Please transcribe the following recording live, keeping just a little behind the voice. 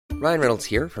Ryan Reynolds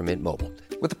here from Mint Mobile.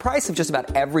 With the price of just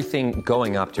about everything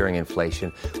going up during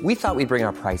inflation, we thought we'd bring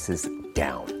our prices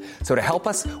down. So to help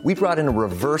us, we brought in a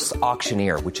reverse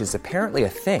auctioneer, which is apparently a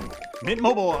thing. Mint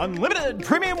Mobile Unlimited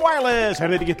Premium Wireless. How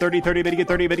to get 30, 30, bit to get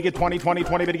 30, bit to get 20, 20,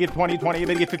 20, bit to get 20, 20,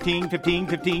 bit to get 15, 15,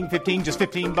 15, 15, just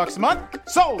 $15 a month?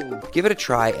 Sold! Give it a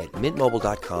try at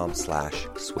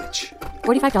mintmobile.com/switch.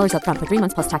 $45 up front for 3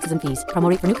 months plus taxes and fees. Promo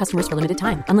rate for new customers for limited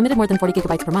time. Unlimited more than 40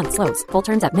 gigabytes per month. Slows full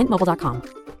terms at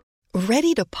mintmobile.com.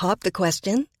 Ready to pop the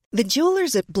question? The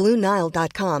jewelers at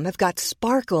BlueNile.com have got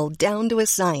sparkle down to a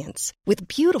science with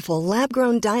beautiful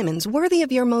lab-grown diamonds worthy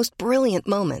of your most brilliant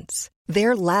moments.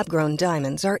 Their lab-grown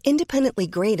diamonds are independently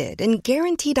graded and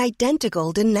guaranteed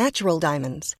identical to natural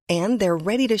diamonds, and they're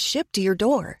ready to ship to your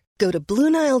door. Go to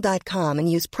BlueNile.com and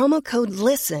use promo code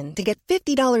LISTEN to get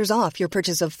 $50 off your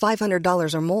purchase of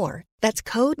 $500 or more. That's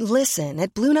code LISTEN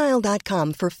at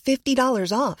BlueNile.com for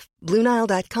 $50 off.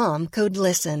 BlueNile.com, code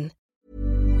LISTEN.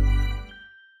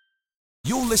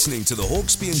 You're listening to the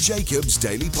Hawksby and Jacobs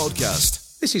Daily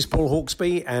Podcast. This is Paul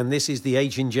Hawksby, and this is the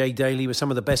H&J Daily with some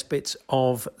of the best bits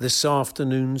of this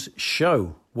afternoon's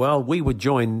show. Well, we were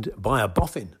joined by a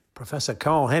boffin, Professor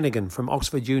Carl Hennigan from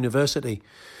Oxford University,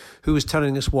 who was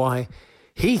telling us why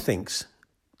he thinks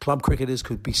club cricketers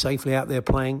could be safely out there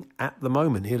playing at the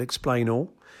moment. He'll explain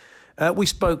all. We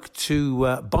spoke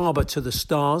to Barber to the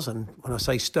Stars, and when I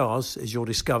say stars, as you'll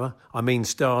discover, I mean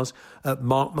stars,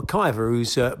 Mark McIver,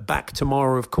 who's back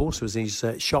tomorrow, of course, as his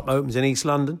shop opens in East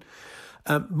London.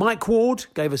 Mike Ward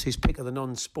gave us his pick of the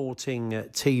non-sporting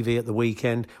TV at the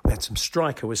weekend. We had some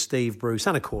striker with Steve Bruce,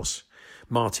 and of course,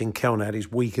 Martin Kellner had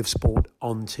his week of sport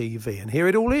on TV. And here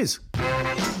it all is.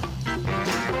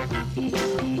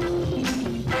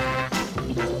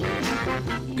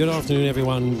 Good afternoon,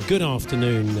 everyone. Good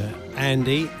afternoon,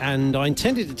 Andy. And I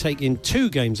intended to take in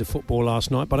 2 games of football last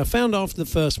night, but I found after the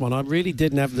first one I really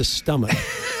didn't have the stomach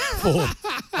for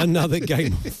another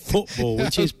game of football,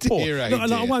 which is poor.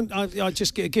 I won't. I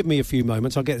just give me a few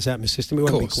moments. I'll get this out of my system. It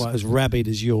won't be quite as rabid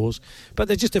as yours, but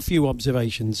there's just a few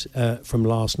observations from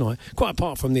last night. Quite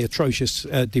apart from the atrocious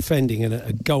defending and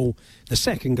a goal, the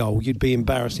second goal, you'd be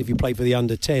embarrassed if you played for the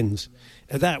under-10s.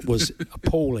 That was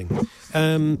appalling.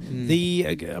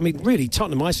 Really,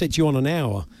 Tottenham, I said to you on an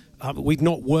hour, we've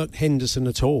not worked Henderson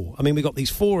at all. I mean, we've got these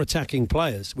 4 attacking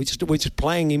players. We're just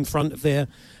playing in front of their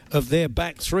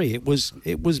back three. It was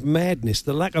madness,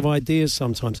 the lack of ideas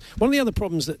sometimes. One of the other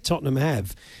problems that Tottenham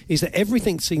have is that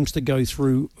everything seems to go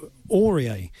through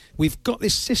Aurier. We've got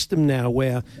this system now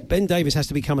where Ben Davies has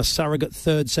to become a surrogate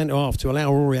third centre-half to allow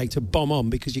Aurier to bomb on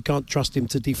because you can't trust him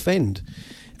to defend.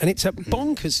 And it's a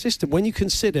bonkers system when you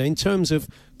consider in terms of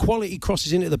quality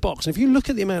crosses into the box. And if you look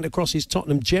at the amount of crosses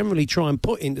Tottenham generally try and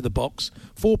put into the box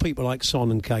for people like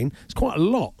Son and Kane, it's quite a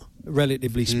lot,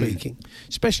 relatively speaking,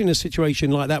 especially in a situation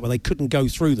like that where they couldn't go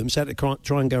through them, so they had to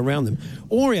try and go around them.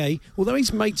 Aurier, although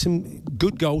he's made some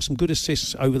good goals, some good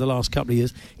assists over the last couple of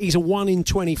years, he's a 1 in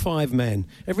 25 man.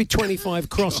 Every 25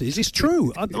 crosses. It's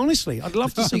true. Honestly, I'd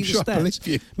love to see the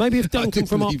stats. Maybe if Duncan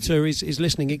from Opta is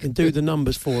listening, he can do the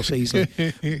numbers for us easily.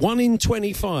 1 in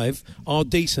 25 are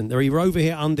decent. They're either over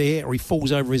here, under here, or he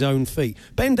falls over his own feet.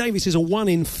 Ben Davies is a 1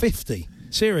 in 50.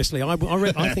 Seriously, I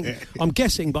think, I'm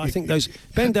guessing, but I think those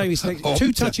Ben Davies takes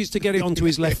 2 touches to get it onto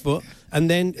his left foot and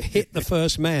then hit the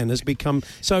first man has become...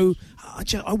 So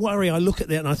I worry, I look at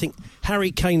that and I think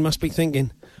Harry Kane must be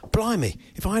thinking, blimey,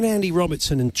 if I had Andy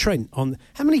Robertson and Trent on,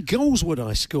 how many goals would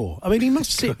I score? I mean, he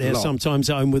must sit there sometimes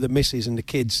at home with the missus and the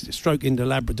kids stroking the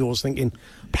Labradors thinking,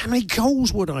 how many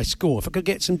goals would I score if I could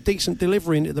get some decent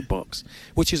delivery into the box,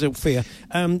 which is a fear.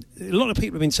 A lot of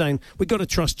people have been saying, we've got to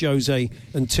trust Jose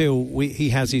until he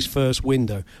has his first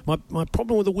window. My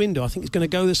problem with the window, I think, is going to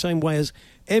go the same way as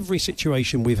every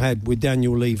situation we've had with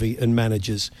Daniel Levy and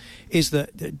managers, is that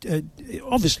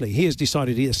obviously he has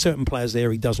decided he has certain players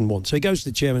there he doesn't want. So he goes to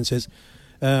the chairman and says,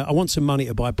 I want some money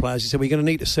to buy players. He said, we're going to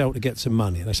need to sell to get some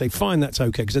money. And I say, fine, that's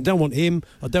okay, because I don't want him,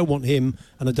 and I don't want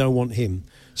him.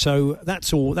 So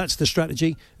that's all. That's the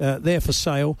strategy. They're for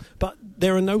sale, but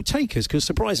there are no takers because,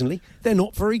 surprisingly, they're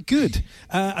not very good.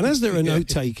 And as there are no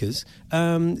takers,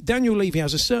 Daniel Levy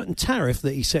has a certain tariff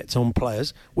that he sets on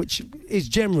players, which is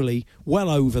generally well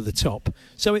over the top.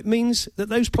 So it means that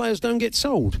those players don't get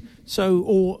sold. So,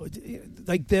 or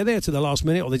they're there to the last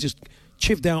minute, or they're just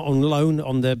chivved out on loan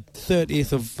on the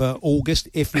 30th of August,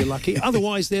 if you're lucky.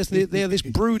 Otherwise, they're this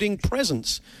brooding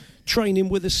presence training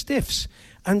with the stiffs.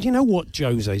 And you know what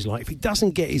Jose's like? If he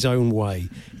doesn't get his own way,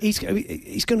 he's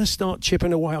going to start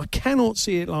chipping away. I cannot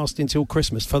see it lasting till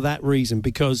Christmas for that reason,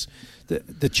 because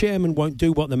the chairman won't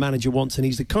do what the manager wants, and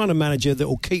he's the kind of manager that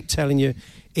will keep telling you,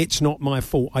 it's not my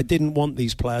fault. I didn't want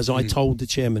these players. I told the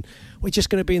chairman. We're just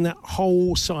going to be in that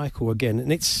whole cycle again,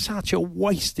 and it's such a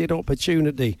wasted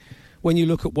opportunity when you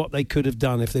look at what they could have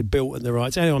done if they built at the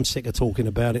right. Anyway, I'm sick of talking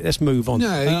about it. Let's move on.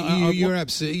 No, you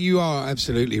are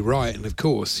absolutely right. And of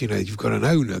course, you've got an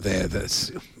owner there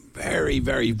that's very,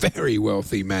 very, very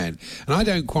wealthy man. And I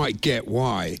don't quite get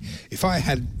why. If I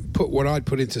had put what I'd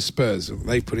put into Spurs,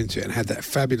 they've put into it, and had that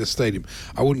fabulous stadium,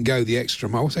 I wouldn't go the extra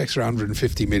mile. What's extra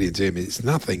 150 million to him? It's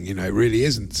nothing, it really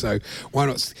isn't. So why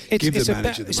not give the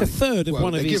manager the money? It's a third of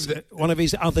one of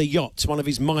his other yachts, one of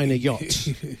his minor yachts.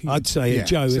 I'd say,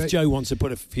 if Joe wants to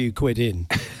put a few quid in.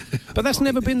 But that's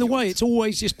never been the way. It's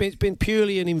always just been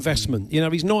purely an investment.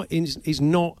 He's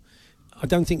not. I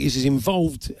don't think he's as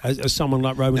involved as someone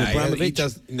like Roman Abramovich. He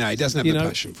doesn't have the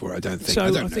passion for it, I don't think. So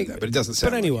I don't know that, but it doesn't sound.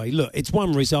 But anyway, look, it's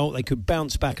one result. They could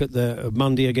bounce back at the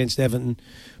Monday against Everton.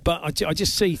 But I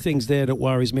just see things there that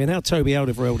worries me. And how Toby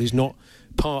Alderweireld is not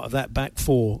part of that back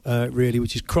four, really,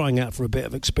 which is crying out for a bit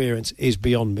of experience, is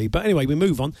beyond me. But anyway, we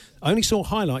move on. I only saw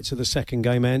highlights of the second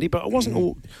game, Andy, but I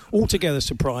wasn't altogether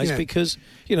surprised because,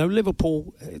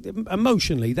 Liverpool,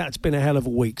 emotionally, that's been a hell of a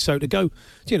week. So to go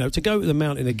to the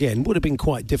mountain again would have been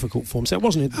quite difficult for them. So it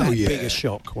wasn't that big a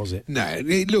shock, was it? No,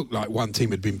 it looked like one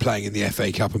team had been playing in the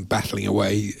FA Cup and battling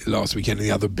away last weekend, and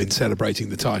the other had been celebrating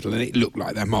the title, and it looked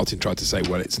like that. Martin tried to say,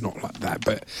 well, it's not like that,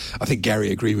 but I think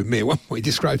Gary agreed with me. At one point, he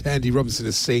described Andy Robinson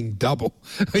as seeing double,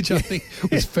 which I think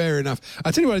was fair enough.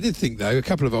 I tell you what I did think, though, a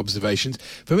couple of observations.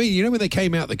 For me, when they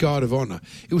came out the Guard of Honour,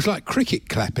 it was like cricket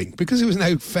clapping, because there was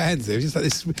no fans there. It was just like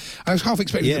this. I was half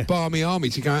expecting the Barmy Army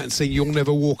to go out and sing You'll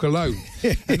Never Walk Alone.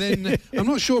 And then I'm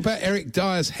not sure about Eric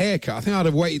Dyer's haircut. I think I'd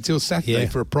have waited till Saturday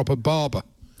for a proper barber.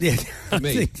 Yeah, I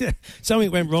think something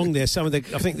went wrong there. I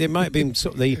think there might have been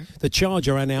sort of the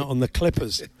charger ran out on the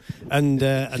Clippers, and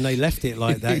they left it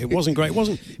like that. It wasn't great.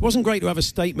 It wasn't great to have a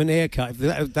statement haircut.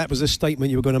 If that was a statement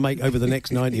you were going to make over the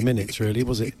next 90 minutes, really,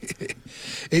 was it?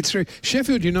 It's true.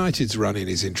 Sheffield United's run-in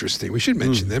is interesting. We should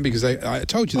mention them because I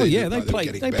told you.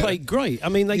 They played great. I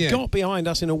mean, they got behind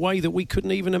us in a way that we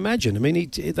couldn't even imagine. I mean, they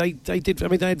did. I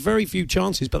mean, they had very few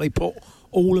chances, but they put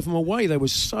all of them away. They were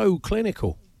so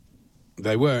clinical.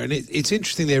 They were, and it's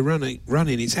interesting they're running.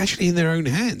 It's actually in their own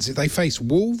hands. If they face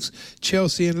Wolves,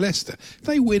 Chelsea and Leicester, if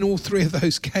they win all three of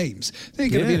those games, they're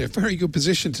going to be in a very good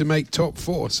position to make top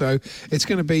four. So it's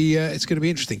going to be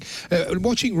interesting.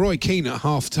 Watching Roy Keane at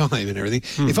half time and everything.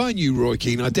 If I knew Roy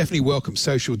Keane, I'd definitely welcome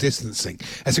social distancing.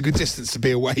 That's a good distance to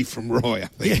be away from Roy, I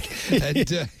think.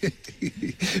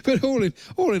 And, but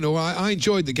all in all, I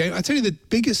enjoyed the game. I tell you the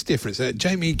biggest difference.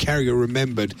 Jamie Carragher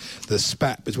remembered the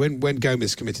spat, but when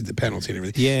Gomez committed the penalty. He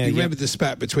remembered the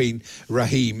spat between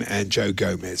Raheem and Joe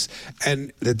Gomez,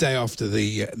 and the day after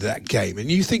that game. And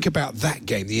you think about that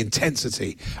game, the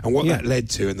intensity and what that led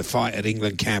to, and the fight at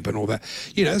England camp and all that.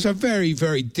 There's a very,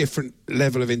 very different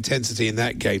level of intensity in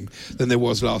that game than there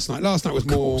was last night. Last night was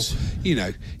more,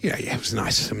 it was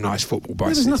nice, some nice football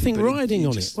by City. There was nothing riding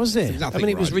on it, was there? I mean,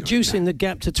 it was reducing the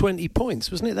gap to 20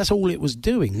 points, wasn't it? That's all it was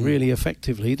doing, really,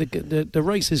 effectively. The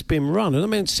race has been run. And I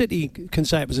mean, City can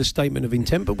say it was a statement of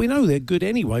intent, but we know they're good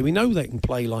anyway. We know they can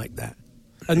play like that.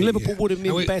 And Liverpool would have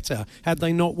been better had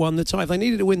they not won the title. If they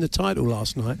needed to win the title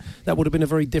last night, that would have been a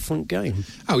very different game.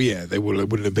 Oh, yeah, they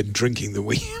wouldn't have been drinking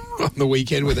on the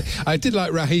weekend with it. I did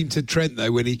like Raheem to Trent,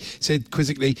 though, when he said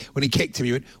quizzically, when he kicked him,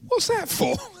 he went, "What's that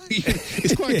for?"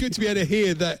 It's quite good to be able to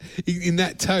hear that in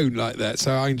that tone like that,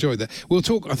 so I enjoyed that. We'll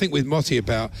talk, I think, with Motti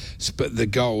about the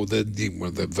goal, the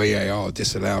VAR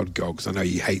disallowed goal, because I know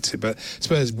he hates it, but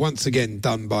Spurs once again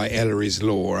done by Ellery's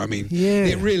law. I mean,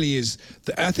 it really is.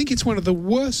 I think it's one of the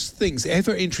worst things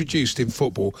ever introduced in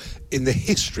football in the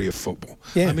history of football.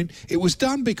 I mean, it was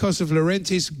done because of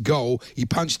Llorenti's goal. He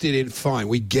punched it in, fine,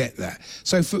 we get that.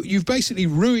 So you've basically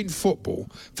ruined football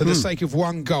for the sake of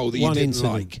one goal that you didn't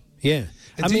like. Yeah.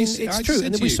 I mean, it's true.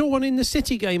 And we saw one in the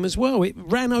City game as well. It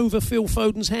ran over Phil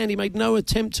Foden's hand. He made no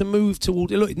attempt to move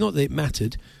toward it. Look, not that it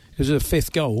mattered. It was a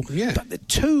fifth goal. Yeah. But the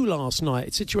two last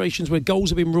night, situations where goals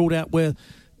have been ruled out where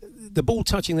the ball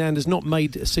touching the hand has not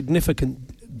made a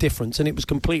significant difference and it was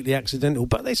completely accidental.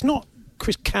 But it's not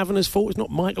Chris Kavanagh's fault. It's not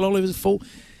Michael Oliver's fault.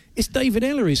 it's David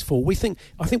Ellery's fault.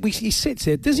 He sits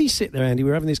there. Does he sit there, Andy?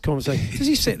 We're having this conversation. Does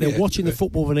he sit there watching the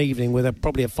football of an evening with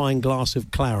probably a fine glass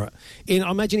of claret? I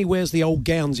imagine he wears the old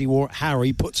gowns he wore at Harrow.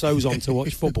 He puts those on to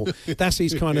watch football. That's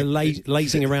his kind of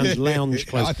lazing around his lounge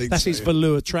clothes. That's his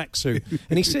velour tracksuit.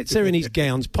 And he sits there in his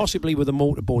gowns, possibly with a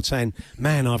mortarboard, saying,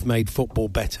 "Man, I've made football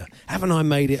better. Haven't I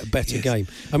made it a better game?"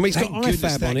 I mean, he's got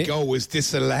IFAB on it. That goal was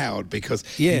disallowed because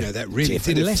that really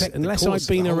did affect unless I'd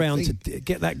been around to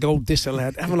get that goal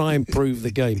disallowed, haven't I improved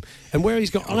the game? And where he's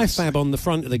got IFAB on the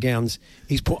front of the gowns,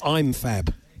 he's put I'm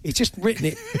Fab. He's just written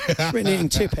it in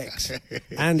Tipex,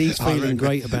 and he's feeling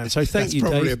great about it. So thank you, Dave.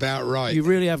 That's probably about right. You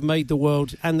really have made the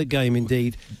world and the game,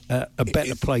 indeed, a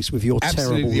better place with your terrible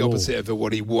absolutely the law. opposite of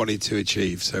what he wanted to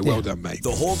achieve. So well done, mate.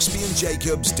 The Hawksbee and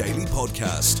Jacobs Daily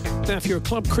Podcast. Now, if you're a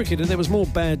club cricketer, there was more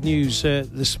bad news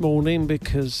this morning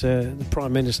because the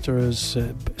Prime Minister has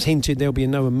hinted there'll be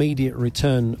no immediate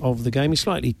return of the game. He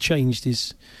slightly changed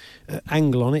his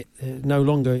angle on it. No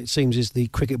longer, it seems, is the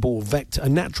cricket ball a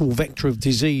natural vector of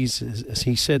disease, as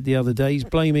he said the other day. He's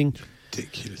blaming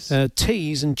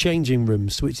teas and changing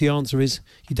rooms, to which the answer is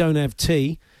you don't have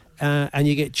tea and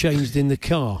you get changed in the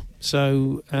car.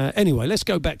 So anyway, let's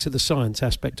go back to the science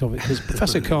aspect of it, because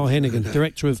Professor Carl Hennigan,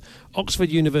 director of Oxford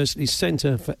University's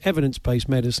Centre for Evidence-Based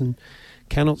Medicine,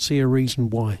 cannot see a reason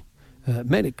why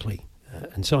medically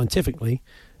and scientifically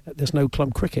there's no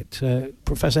club cricket.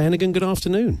 Professor Hennigan, good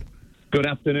afternoon. Good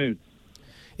afternoon.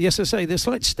 Yes, I say, there's a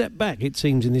slight step back, it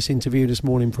seems, in this interview this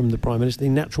morning from the Prime Minister. The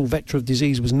natural vector of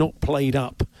disease was not played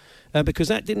up, because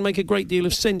that didn't make a great deal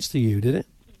of sense to you, did it?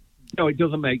 No, it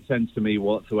doesn't make sense to me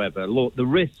whatsoever. Look, the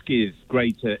risk is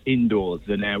greater indoors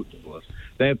than outdoors.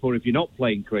 Therefore, if you're not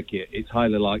playing cricket, it's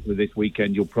highly likely this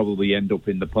weekend you'll probably end up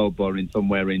in the pub or in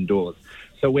somewhere indoors.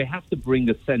 So we have to bring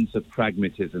a sense of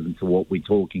pragmatism to what we're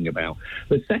talking about.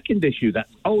 The second issue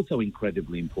that's also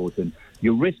incredibly important,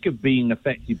 your risk of being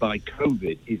affected by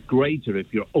COVID is greater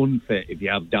if you're unfit, if you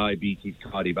have diabetes,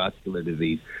 cardiovascular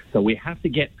disease. So we have to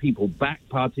get people back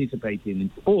participating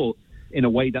in sports in a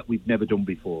way that we've never done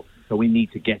before. So we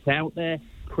need to get out there.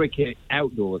 Cricket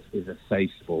outdoors is a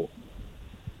safe sport.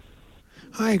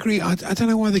 I agree. I don't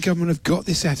know why the government have got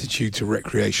this attitude to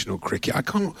recreational cricket. I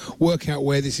can't work out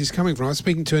where this is coming from. I was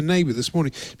speaking to a neighbour this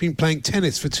morning, been playing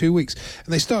tennis for 2 weeks,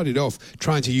 and they started off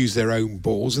trying to use their own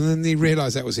balls, and then they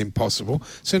realised that was impossible.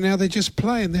 So now they just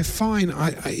play, and they're fine.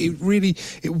 It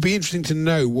would be interesting to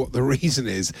know what the reason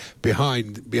is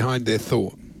behind their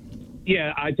thought.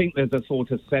 Yeah, I think there's a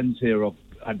sort of sense here of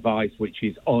advice which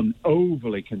is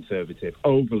overly conservative,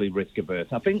 overly risk-averse.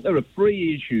 I think there are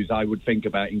three issues I would think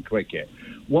about in cricket.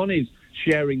 One is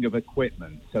sharing of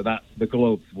equipment, so that's the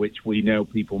gloves, which we know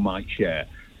people might share.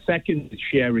 Second is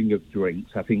sharing of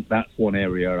drinks. I think that's one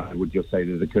area I would just say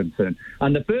there's a concern.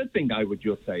 And the third thing I would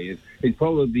just say is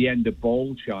probably the end of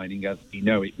ball shining as we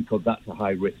know it, because that's a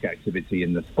high-risk activity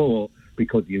in the sport,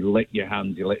 because you lick your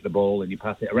hands, you lick the ball, and you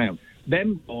pass it around.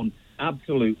 Them on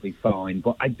absolutely fine,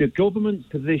 but the government's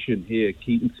position here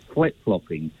keeps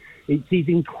flip-flopping. It is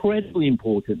incredibly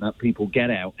important that people get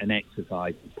out and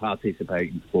exercise and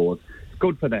participate in sports. It's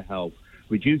good for their health,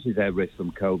 reduces their risk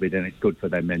from COVID, and it's good for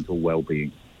their mental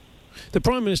well-being. The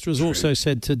Prime Minister has also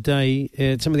said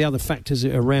today some of the other factors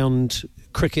around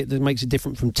cricket that makes it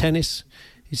different from tennis.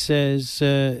 He said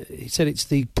it's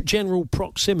the general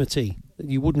proximity that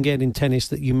you wouldn't get in tennis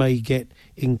that you may get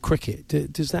in cricket.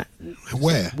 Does that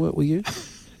work with you?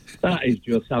 That is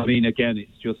just, I mean, again,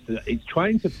 it's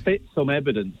trying to fit some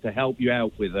evidence to help you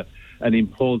out with an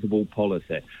implausible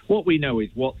policy. What we know is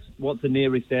what's the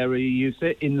nearest area you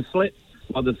sit in the slips.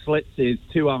 Well, the slips is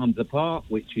 2 arms apart,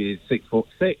 which is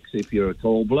 6'6" if you're a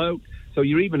tall bloke. So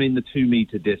you're even in the 2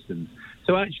 metre distance.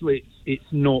 So actually,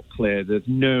 it's not clear. There's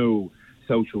no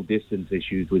social distance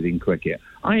issues within cricket.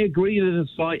 I agree there's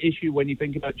a slight issue when you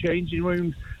think about changing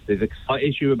rooms. There's a slight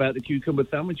issue about the cucumber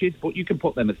sandwiches, but you can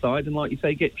put them aside and, like you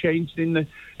say, get changed in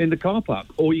the car park.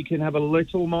 Or you can have a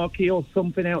little marquee or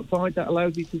something outside that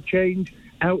allows you to change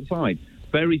outside.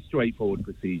 Very straightforward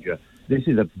procedure. This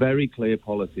is a very clear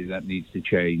policy that needs to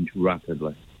change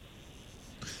rapidly.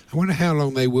 I wonder how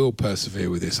long they will persevere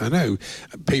with this. I know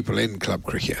people in club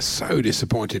cricket are so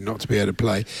disappointed not to be able to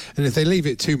play, and if they leave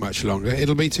it too much longer,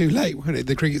 it'll be too late, won't it?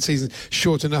 The cricket season's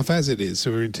short enough as it is,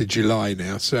 so we're into July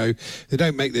now, so they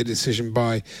don't make their decision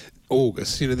by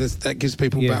August. That gives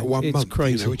people about 1 month,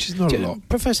 crazy. Which is not a lot.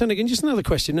 Professor Hennigan, just another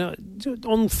question. Now,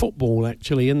 on football,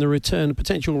 actually, and the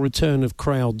potential return of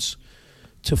crowds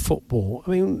to football. I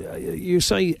mean, you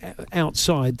say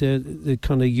outside the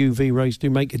kind of UV rays do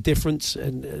make a difference,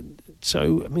 and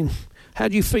so I mean, how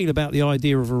do you feel about the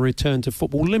idea of a return to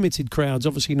football? Limited crowds,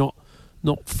 obviously not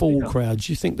full crowds.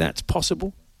 Do you think that's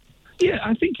possible? Yeah,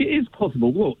 I think it is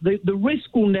possible. Look, the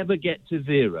risk will never get to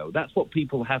zero. That's what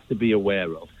people have to be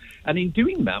aware of. And in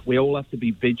doing that, we all have to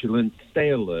be vigilant, stay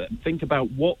alert, and think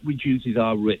about what reduces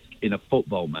our risk in a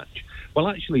football match. Well,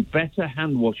 actually, better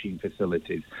hand-washing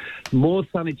facilities, more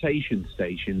sanitation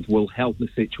stations will help the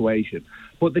situation.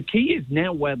 But the key is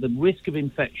now where the risk of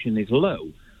infection is low,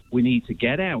 we need to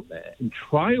get out there and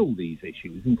trial these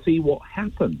issues and see what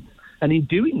happens. And in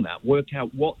doing that, work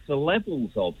out what's the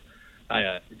levels of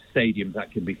stadiums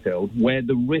that can be filled where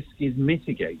the risk is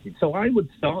mitigated. So I would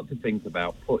start to think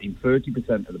about putting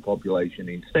 30% of the population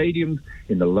in stadiums,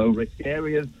 in the low-risk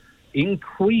areas,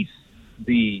 increase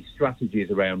the strategies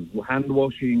around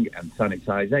hand-washing and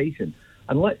sanitisation,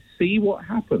 and let's see what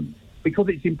happens. Because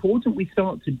it's important we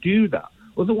start to do that.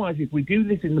 Otherwise, if we do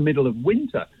this in the middle of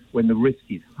winter, when the risk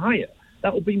is higher,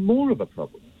 that will be more of a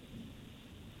problem.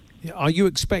 Are you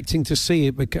expecting to see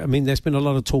it? I mean, there's been a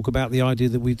lot of talk about the idea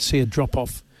that we'd see a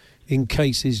drop-off in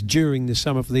cases during the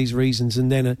summer for these reasons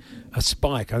and then a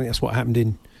spike. I think that's what happened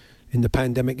in the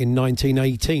pandemic in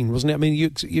 1918, wasn't it? I mean, you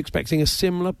expecting a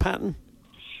similar pattern?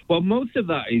 Well, most of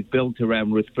that is built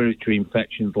around respiratory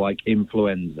infections like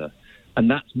influenza,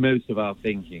 and that's most of our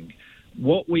thinking.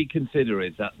 What we consider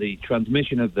is that the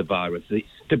transmission of the virus, the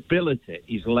stability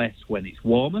is less when it's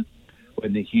warmer,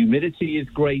 when the humidity is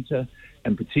greater,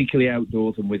 and particularly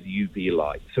outdoors and with UV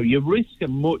light. So your risks are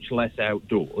much less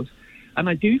outdoors. And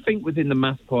I do think within the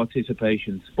mass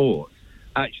participation sports,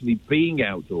 actually being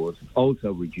outdoors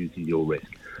also reduces your risk.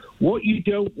 What you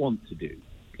don't want to do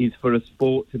is for a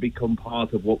sport to become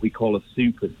part of what we call a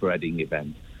super spreading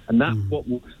event. And that's what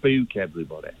will spook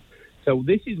everybody. So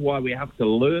this is why we have to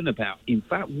learn about, in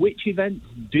fact, which events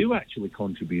do actually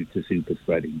contribute to super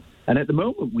spreading. And at the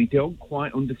moment, we don't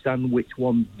quite understand which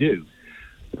ones do.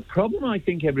 The problem I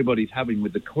think everybody's having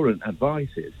with the current advice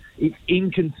is it's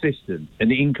inconsistent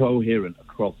and incoherent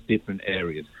across different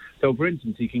areas. So, for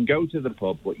instance, you can go to the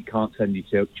pub, but you can't send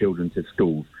your children to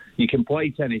schools. You can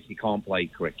play tennis, you can't play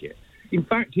cricket. In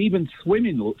fact, even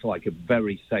swimming looks like a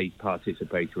very safe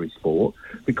participatory sport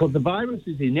because the virus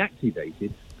is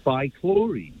inactivated by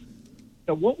chlorine.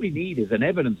 So what we need is an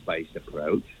evidence-based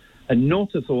approach and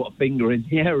not a sort of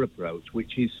finger-in-the-air approach,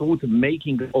 which is sort of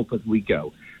making it up as we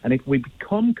go. And if we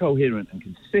become coherent and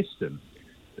consistent,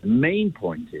 the main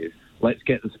point is let's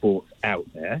get the sports out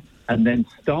there and then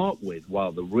start with,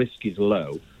 while the risk is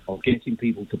low, of getting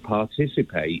people to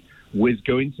participate with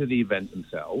going to the event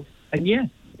themselves. And yes,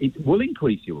 it will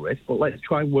increase your risk, but let's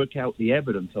try and work out the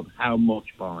evidence of how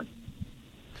much by.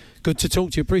 Good to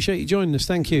talk to you. Appreciate you joining us.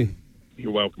 Thank you.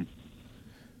 You're welcome.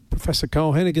 Professor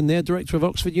Carl Hennigan there, Director of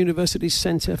Oxford University's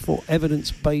Centre for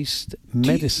Evidence-Based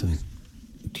Medicine.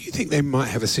 Do you think they might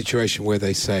have a situation where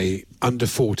they say under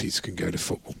 40s can go to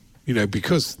football? You know,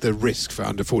 because the risk for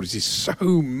under 40s is so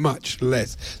much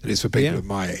less than it is for people of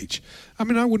my age. I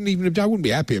mean, I wouldn't be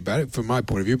happy about it from my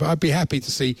point of view, but I'd be happy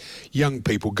to see young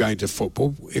people going to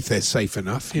football if they're safe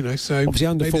enough, you know. So obviously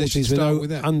under 40s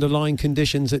with underlying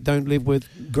conditions that don't live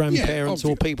with grandparents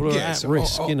or people who are at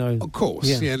risk, you know. Of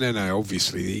course,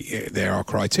 obviously there are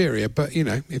criteria, but, you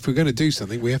know, if we're going to do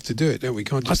something, we have to do it, don't we?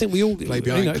 Can't just play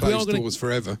behind closed doors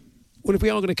forever. Well, if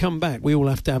we are going to come back, we all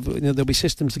have to have, there'll be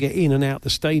systems to get in and out the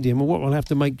stadium, and what we'll have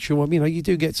to make sure, you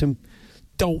do get some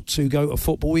dolts who go to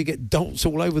football. We get dolts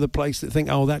all over the place that think,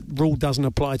 oh, that rule doesn't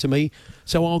apply to me,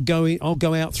 so I'll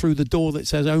go out through the door that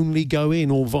says only go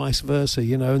in, or vice versa,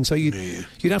 and so you'd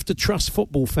have to trust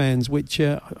football fans, which,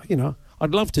 I'd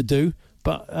love to do,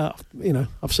 but,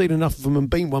 I've seen enough of them and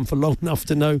been one for long enough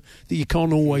to know that you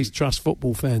can't always trust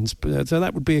football fans. But, so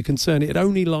that would be a concern. It'd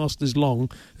only last as long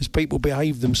as people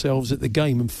behave themselves at the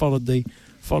game and followed the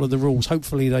rules.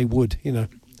 Hopefully they would,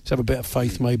 Let's have a bit of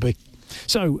faith, maybe.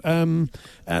 So,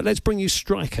 let's bring you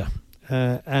Striker.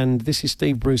 And this is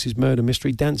Steve Bruce's murder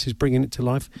mystery. Dance is bringing it to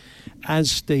life as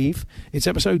Steve. It's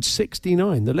episode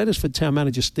 69. The Leadersford Town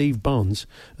manager, Steve Barnes,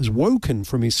 has woken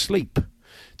from his sleep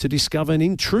to discover an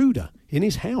intruder in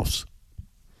his house.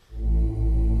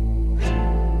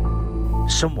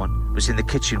 Someone was in the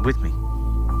kitchen with me,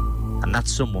 and that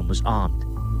someone was armed.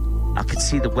 I could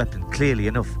see the weapon clearly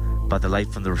enough by the light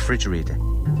from the refrigerator.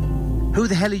 "Who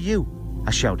the hell are you?"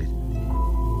 I shouted.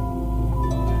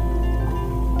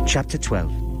 Chapter 12.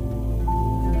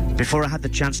 Before I had the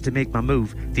chance to make my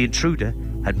move, the intruder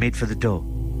had made for the door.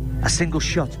 A single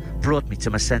shot brought me to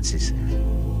my senses.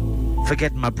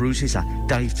 Forgetting my bruises, I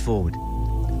dived forward.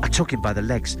 I took him by the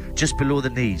legs, just below the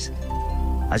knees.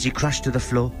 As he crashed to the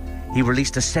floor, he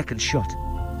released a second shot.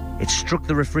 It struck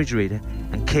the refrigerator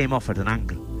and came off at an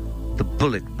angle. The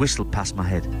bullet whistled past my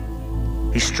head.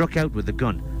 He struck out with the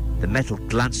gun. The metal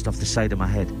glanced off the side of my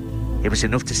head. It was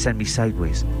enough to send me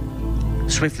sideways.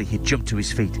 Swiftly, he jumped to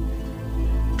his feet.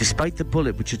 Despite the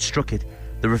bullet which had struck it,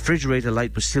 the refrigerator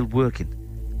light was still working.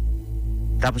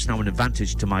 That was now an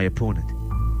advantage to my opponent.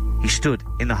 He stood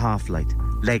in the half-light,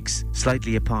 legs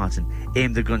slightly apart, and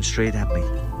aimed the gun straight at me.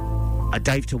 I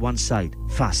dived to one side,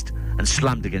 fast, and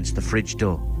slammed against the fridge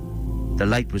door. The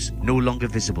light was no longer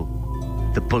visible.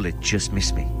 The bullet just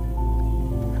missed me.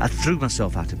 I threw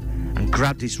myself at him and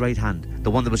grabbed his right hand,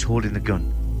 the one that was holding the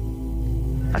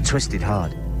gun. I twisted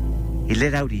hard. He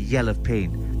let out a yell of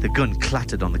pain. The gun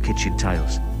clattered on the kitchen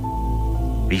tiles.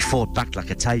 He fought back like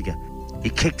a tiger. He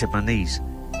kicked at my knees.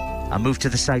 I moved to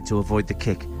the side to avoid the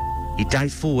kick. He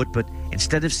dived forward, but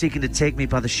instead of seeking to take me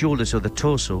by the shoulders or the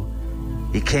torso,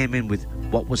 he came in with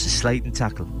what was a sliding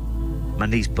tackle. My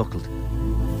knees buckled.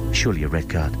 Surely a red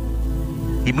card.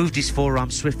 He moved his forearm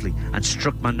swiftly and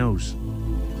struck my nose,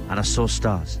 and I saw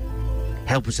stars.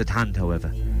 Help was at hand,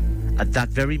 however. At that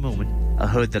very moment, I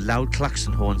heard the loud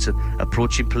klaxon horns of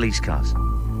approaching police cars.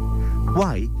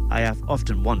 Why, I have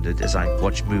often wondered as I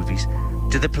watch movies,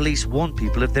 do the police warn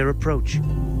people of their approach?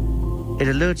 It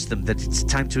alerts them that it's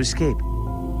time to escape.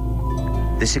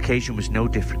 This occasion was no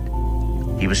different.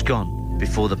 He was gone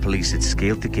before the police had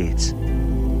scaled the gates.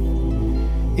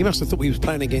 He must have thought he was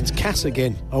playing against Cass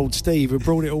again, old Steve, who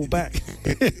brought it all back.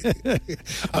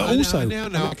 Also,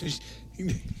 now I can.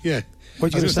 Yeah.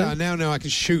 What did you say? I now know I can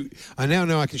shoot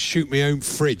my own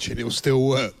fridge and it'll still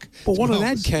work. But what an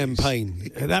ad campaign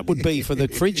that would be for the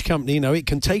fridge company. You know, it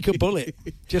can take a bullet.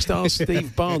 Just ask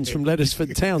Steve Barnes from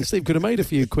Lettersford Town. Steve could have made a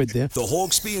few quid there. The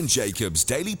Hawksbee and Jacobs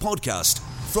Daily Podcast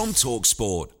from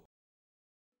TalkSport.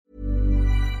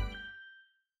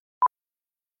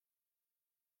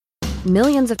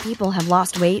 Millions of people have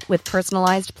lost weight with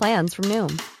personalized plans from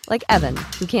Noom. Like Evan,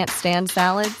 who can't stand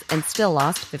salads and still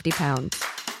lost 50 pounds.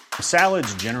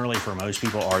 Salads generally for most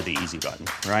people are the easy button,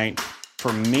 right?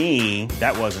 For me,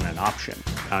 that wasn't an option.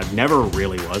 I never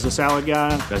really was a salad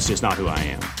guy. That's just not who I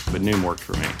am. But Noom worked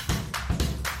for me.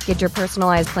 Get your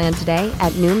personalized plan today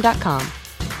at Noom.com.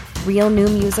 Real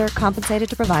Noom user compensated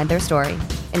to provide their story.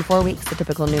 In 4 weeks, the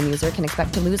typical Noom user can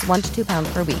expect to lose 1 to 2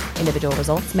 pounds per week. Individual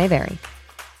results may vary.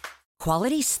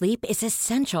 Quality sleep is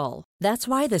essential. That's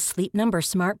why the Sleep Number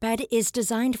Smart Bed is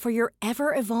designed for your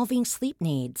ever-evolving sleep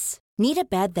needs. Need a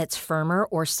bed that's firmer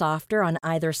or softer on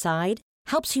either side?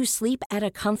 Helps you sleep at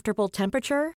a comfortable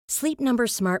temperature? Sleep Number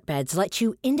Smart Beds let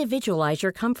you individualize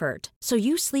your comfort, so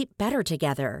you sleep better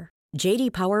together.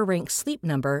 J.D. Power ranks Sleep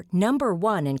Number number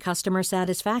 1 in customer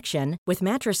satisfaction with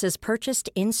mattresses purchased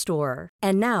in-store.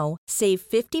 And now, save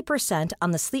 50%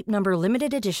 on the Sleep Number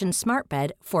Limited Edition Smart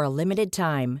Bed for a limited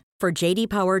time. For J.D.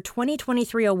 Power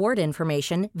 2023 award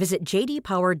information, visit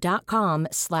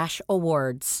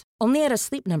jdpower.com/awards. Only at a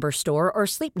Sleep Number store or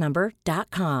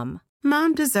sleepnumber.com.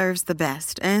 Mom deserves the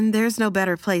best, and there's no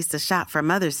better place to shop for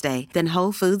Mother's Day than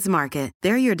Whole Foods Market.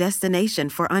 They're your destination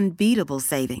for unbeatable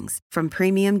savings, from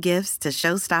premium gifts to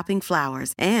show-stopping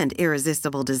flowers and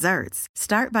irresistible desserts.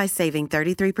 Start by saving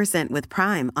 33% with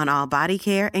Prime on all body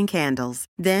care and candles.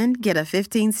 Then get a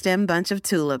 15-stem bunch of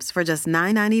tulips for just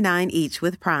 $9.99 each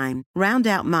with Prime. Round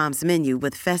out Mom's menu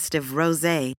with festive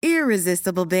rosé,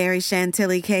 irresistible berry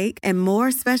chantilly cake, and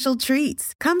more special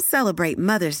treats. Come celebrate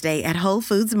Mother's Day at Whole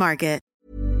Foods Market.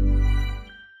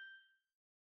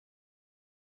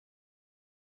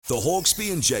 The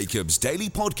Hawksbee and Jacobs Daily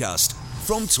Podcast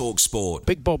from TalkSport.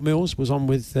 Big Bob Mills was on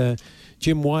with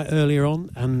Jim White earlier on,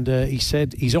 and he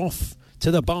said he's off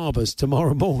to the barbers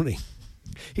tomorrow morning.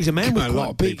 He's a man with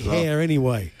quite big hair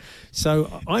anyway.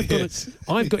 So I've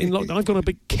got a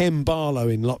big Ken Barlow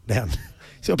in lockdown.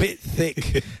 It's a bit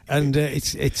thick, and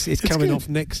it's coming off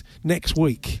next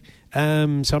week. So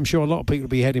I'm sure a lot of people will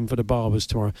be heading for the barbers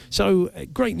tomorrow. So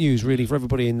great news, really, for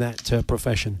everybody in that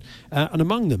profession. And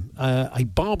among them, a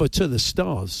barber to the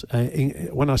stars.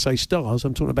 When I say stars,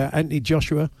 I'm talking about Anthony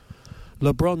Joshua,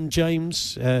 LeBron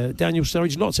James, Daniel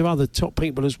Sturridge, lots of other top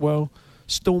people as well.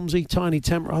 Stormzy, Tiny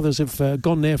Temper, others have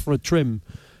gone there for a trim.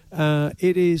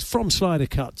 It is from Slider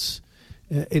Cuts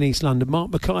in East London.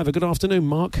 Mark McIver, good afternoon,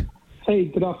 Mark. Hey,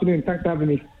 good afternoon. Thanks for having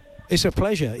me. It's a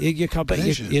pleasure. You're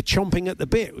chomping at the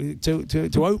bit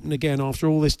to open again after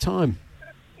all this time.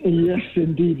 Yes,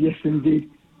 indeed.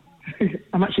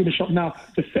 I'm actually in the shop now,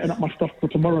 just setting up my stuff for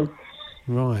tomorrow.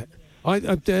 Right.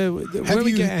 When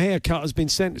we get a haircut, has been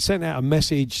sent out a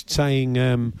message saying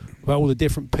about all the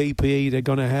different PPE they're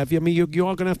going to have. I mean, you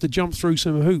are going to have to jump through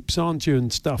some hoops, aren't you,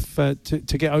 and stuff to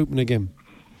get open again.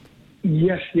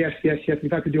 Yes. We've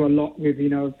had to do a lot with,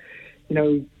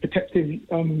 protective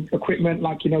equipment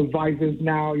like, visors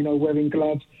now, wearing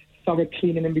gloves, thorough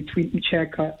cleaning in between each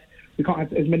haircut. We can't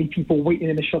have as many people waiting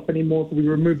in the shop anymore, so we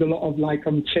removed a lot of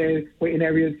chairs, waiting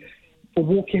areas, For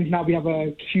walk-ins now we have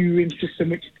a queuing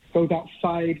system which goes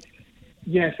outside.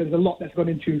 Yes, there's a lot that's gone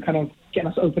into kind of getting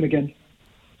us open again.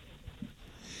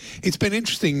 It's been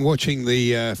interesting watching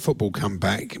the football come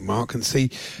back, Mark, and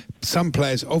see some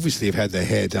players obviously have had their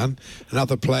hair done and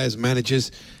other players,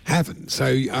 managers, haven't. So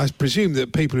I presume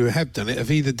that people who have done it have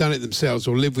either done it themselves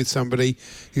or lived with somebody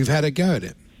who've had a go at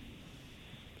it.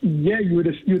 Yeah, you would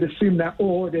assume that,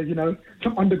 or there's,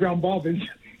 some underground barbers.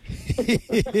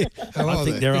 I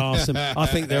think there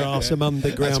are some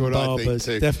underground barbers,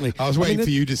 definitely. I was waiting for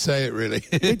you to say it, really.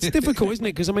 It's difficult, isn't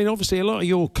it? Because obviously a lot of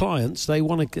your clients they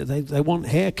want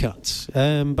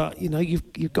haircuts, but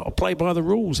you've got to play by the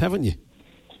rules, haven't you?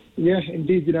 Yeah,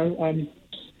 indeed.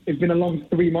 It's been a long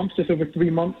 3 months, just over 3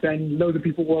 months, and loads of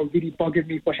people were really bugging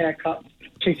me for haircuts,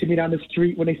 chasing me down the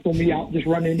street when they saw me out just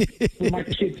running with my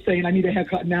kids saying I need a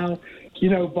haircut now,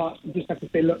 but you just have to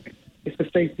say, look, it's for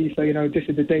safety, so, this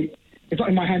is the date. It's not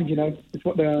in my hand, it's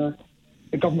what the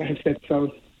government has said,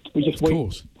 so we just wait. Of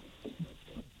course.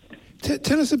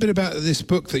 Tell us a bit about this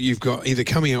book that you've got either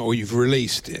coming out or you've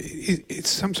released. It's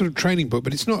some sort of training book,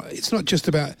 but it's not just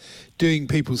about doing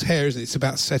people's hair, is it? It's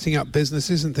about setting up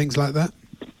businesses and things like that?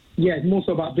 Yeah, it's more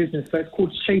so about business. So it's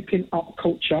called Shaping Up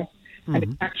Culture, and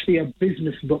it's actually a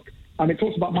business book. It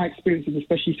talks about my experiences,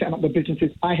 especially setting up the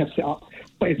businesses I have set up,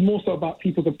 but it's more so about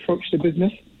people's approach to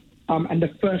business and the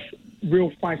first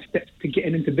real 5 steps to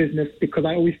getting into business, because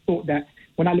I always thought that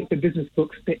when I looked at business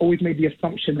books, they always made the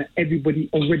assumption that everybody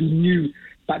already knew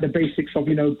the basics of,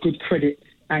 good credit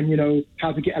and,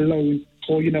 how to get a loan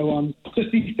or,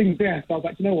 just these things there. So I was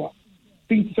like, you know what?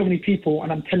 Speaking to so many people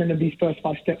and I'm telling them these first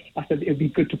 5 steps, I said it would be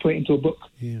good to put it into a book.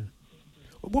 Yeah.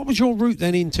 What was your route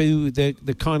then into the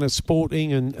kind of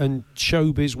sporting and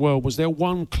showbiz world? Was there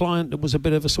one client that was a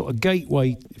bit of a sort of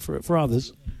gateway for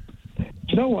others? Do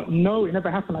you know what? No, it never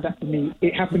happened like that for me.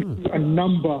 It happened to a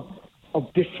number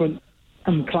of different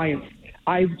clients.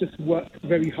 I just worked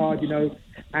very hard,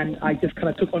 and I just kind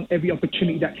of took on every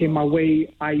opportunity that came my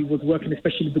way. I was working,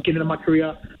 especially in the beginning of my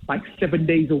career, like 7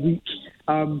 days a week.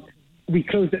 We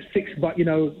closed at 6, but,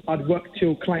 I'd work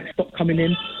till clients stopped coming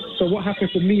in. So what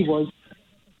happened for me was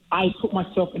I put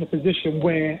myself in a position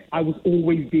where I was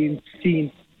always being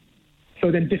seen.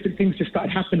 So then different things just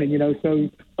started happening, So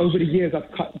over the years,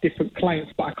 I've cut different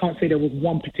clients, but I can't say there was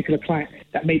one particular client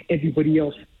that made everybody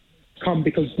else come,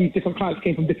 because these different clients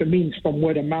came from different means, from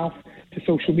word of mouth to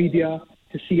social media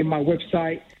to seeing my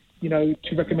website, to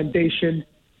recommendation.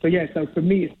 So, yeah, so for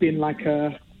me, it's been like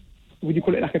would you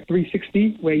call it like a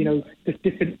 360, where, there's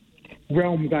different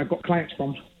realms that I've got clients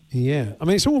from. Yeah.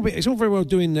 It's all very well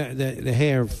doing the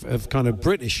hair of kind of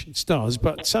British stars,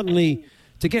 but suddenly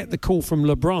to get the call from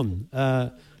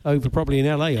LeBron over probably in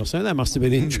LA or so, that must have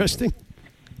been interesting.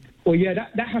 Well, yeah,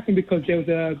 that happened because there was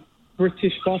a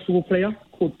British basketball player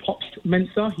called Pops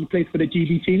Mensah. He played for the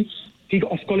GB team. He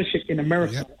got a scholarship in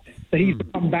America. So he used to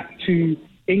come back to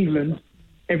England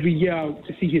every year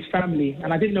to see his family.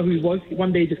 And I didn't know who he was.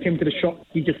 One day he just came to the shop.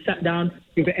 He just sat down.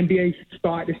 He was an NBA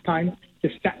star at this time.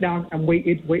 Just sat down and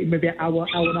waited maybe an hour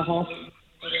and a half.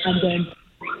 And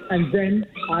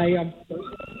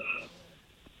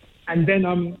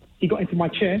then he got into my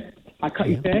chair. I cut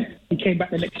his hair. He came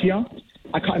back the next year.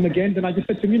 I cut him again. Then I just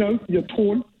said to him, you're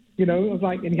tall. I was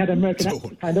like, and he had an American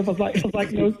accent kind of. I was like,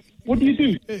 what do you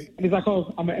do? And he's like,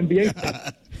 oh, I'm an NBA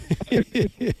fan.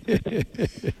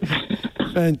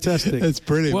 Fantastic. That's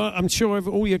brilliant. Well, I'm sure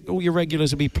all your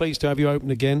regulars will be pleased to have you open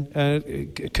again.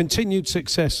 Continued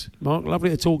success, Mark.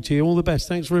 Lovely to talk to you. All the best.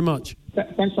 Thanks very much.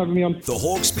 Thanks for having me on. The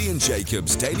Hawksbee and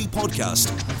Jacobs Daily Podcast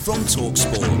from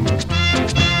TalkSport.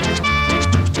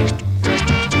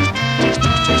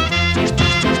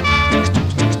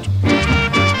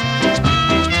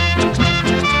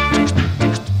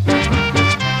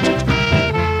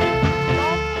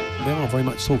 Very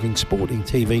much talking sporting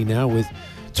TV now with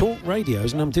Talk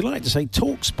Radios, and I'm delighted to say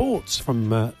Talk Sports from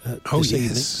this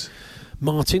evening.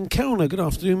 Martin Kellner. Good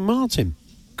afternoon, Martin.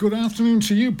 Good afternoon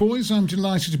to you, boys. I'm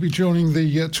delighted to be joining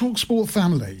the Talk Sport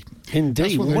family.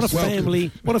 Indeed. What a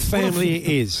family! What a family it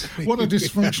is. What a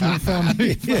dysfunctional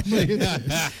family it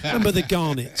is. Remember the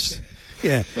Garnets.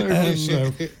 Yeah.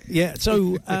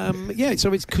 So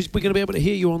it's because we're going to be able to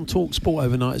hear you on Talk Sport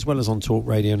overnight as well as on Talk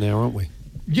Radio now, aren't we?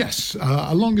 Yes,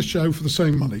 a longer show for the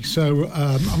same money. So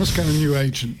I must get a new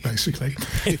agent, basically.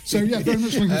 So, yeah, very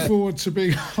much looking forward to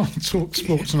being on Talk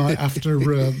Sport tonight after,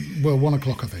 1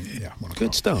 o'clock, I think. Yeah, 1 o'clock.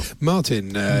 Good stuff.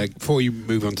 Martin, before you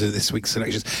move on to this week's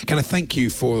selections, can I thank you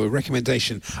for the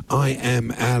recommendation, I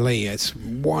Am Ali. It's a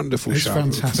wonderful show.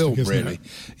 It's fantastic, film, isn't really. it?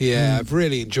 Yeah, I've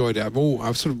really enjoyed it.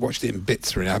 I've sort of watched it in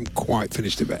bits, really. I haven't quite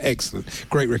finished it, but excellent.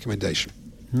 Great recommendation.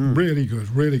 Really good,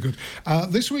 really good.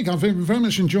 This week I've been very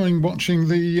much enjoying watching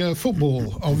the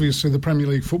football, obviously the Premier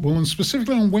League football, and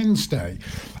specifically on Wednesday.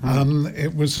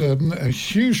 It was a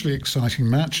hugely exciting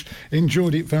match.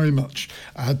 Enjoyed it very much,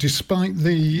 despite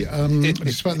the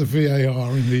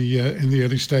VAR in the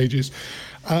early stages.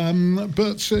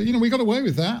 But we got away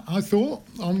with that, I thought,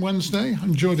 on Wednesday.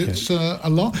 Enjoyed it a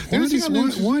lot.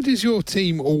 Why does your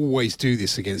team always do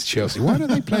this against Chelsea? Why don't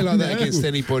they play like that against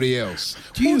anybody else?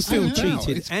 Do you feel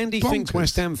cheated? Andy thinks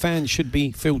West Ham fans should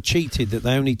feel cheated that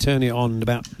they only turn it on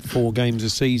about 4 games a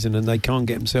season and they can't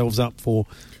get themselves up for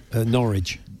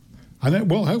Norwich. I know.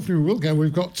 Well, hopefully we will go.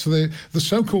 We've got to the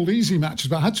so-called easy matches,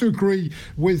 but I had to agree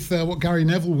with what Gary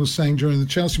Neville was saying during the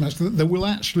Chelsea match, that they will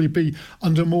actually be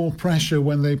under more pressure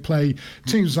when they play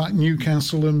teams like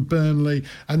Newcastle and Burnley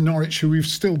and Norwich, who we've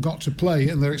still got to play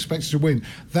and they're expected to win.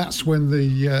 That's when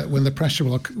the pressure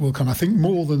will come, I think,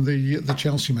 more than the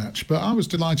Chelsea match. But I was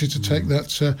delighted to take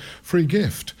that free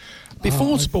gift.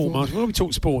 Before sport, Martin, when we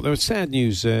talk sport, there was sad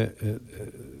news.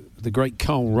 The great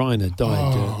Carl Reiner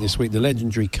died this week, the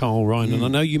legendary Carl Reiner. And I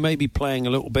know you may be playing a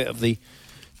little bit of the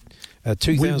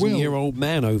 2,000-year-old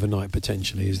man overnight,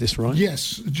 potentially. Is this right?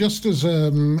 Yes, just as...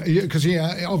 Because,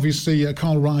 obviously,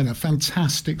 Carl Reiner,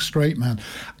 fantastic straight man,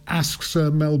 asks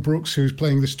Mel Brooks, who's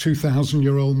playing this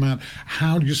 2,000-year-old man,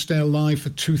 how do you stay alive for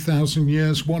 2,000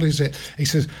 years? What is it? He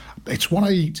says, it's what I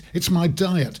eat. It's my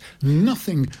diet.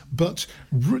 Nothing but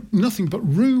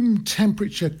room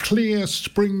temperature, clear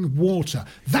spring water.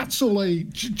 That's all I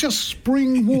eat. Just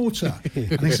spring water.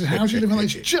 And he says, how do you live on that?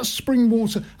 It's just spring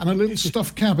water and a little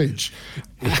stuffed cabbage.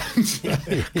 And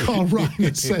Carl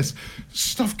Reiner says,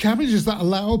 stuffed cabbage, is that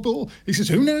allowable? He says,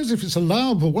 who knows if it's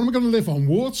allowable? What am I going to live on?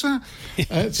 Water?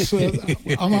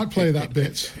 I might play that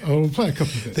bit. I'll play a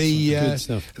couple of bits. Good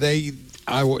stuff.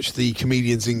 I watched the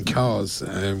Comedians in Cars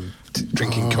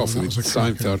drinking coffee with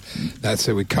Seinfeld. That's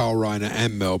with Carl Reiner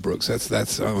and Mel Brooks.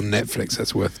 That's on Netflix.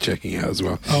 That's worth checking out as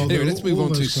well. Anyway, let's move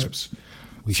on to clips.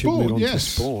 We should move on to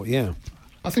sport, yeah.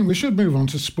 I think we should move on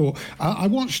to sport. I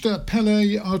watched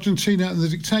Pele, Argentina and the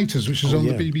Dictators, which is on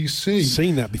the BBC.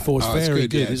 Seen that before. It's very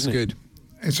good, isn't it? Good.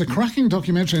 It's a cracking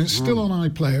documentary, and it's still on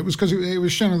iPlayer. It was because it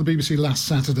was shown on the BBC last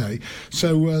Saturday,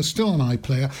 so still on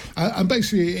iPlayer. And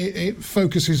basically, it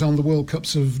focuses on the World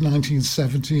Cups of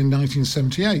 1970 and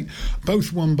 1978,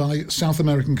 both won by South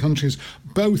American countries,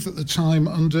 both at the time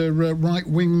under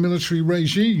right-wing military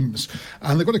regimes.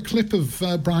 And they've got a clip of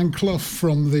Brian Clough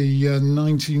from the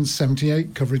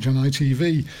 1978 coverage on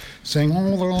ITV saying, there are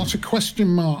a lot of question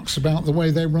marks about the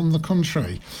way they run the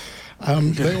country.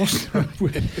 They also,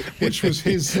 which was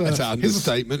his... That's an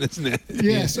understatement, isn't it?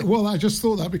 Yes, well, I just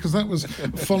thought that because that was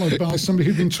followed by somebody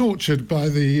who'd been tortured by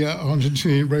the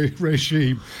Argentinian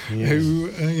regime, who,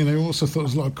 also thought there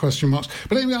was a lot of question marks.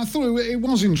 But anyway, I thought it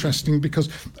was interesting because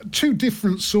 2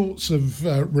 different sorts of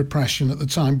repression at the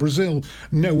time. Brazil,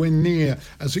 nowhere near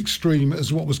as extreme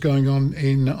as what was going on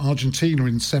in Argentina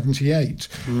in 78.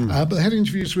 But they had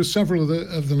interviews with several of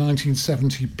the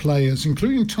 1970 players,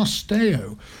 including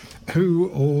Tostao,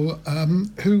 who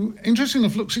interestingly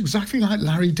enough looks exactly like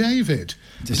Larry David.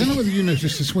 I don't know whether you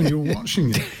noticed this when you were watching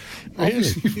it.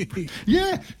 Obviously,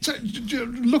 yeah. So,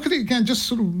 look at it again. Just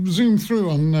sort of zoom through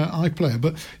on iPlayer.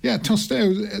 But yeah, Tostao,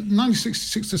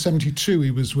 1966 to 72,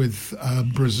 he was with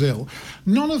Brazil.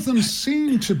 None of them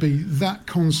seem to be that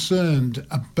concerned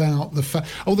about the fact.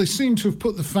 They seem to have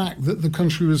put the fact that the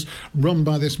country was run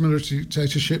by this military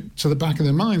dictatorship to the back of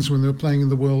their minds when they were playing in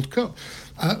the World Cup.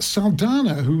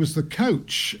 Saldana, who was the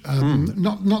coach,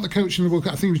 not the coach in the World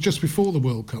Cup, I think it was just before the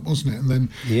World Cup, wasn't it? And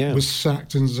then was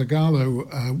sacked, and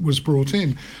Zagallo was brought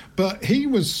in. But he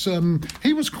was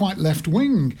quite left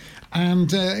wing,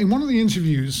 and in one of the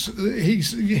interviews,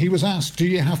 he was asked, "Do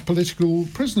you have political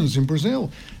prisoners in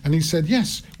Brazil?" And he said,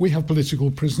 "Yes, we have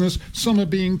political prisoners. Some are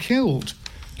being killed."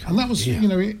 And that was,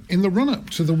 in the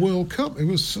run-up to the World Cup. It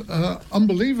was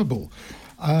unbelievable.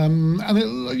 And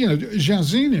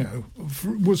Jairzinho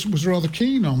was rather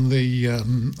keen on the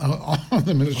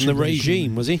military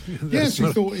regime, was he? Yes, he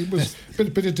thought it was a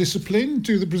bit of discipline.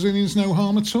 Do the Brazilians no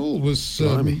harm at all? Was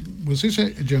his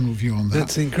general view on that?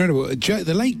 That's incredible.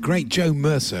 The late great Joe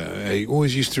Mercer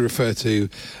always used to refer to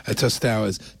Tostao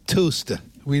as toaster.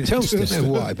 Toaster. I don't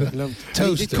know why, but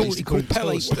toaster. He called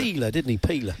Pele Peeler, didn't he?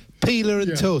 Peeler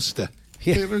and toaster.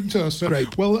 Peter Turster.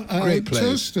 Great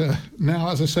players. Turster now,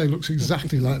 as I say, looks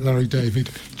exactly like Larry David.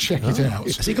 Check it out.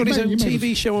 Has he got his own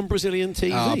TV show on Brazilian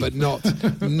TV? But not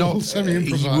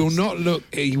he will not look.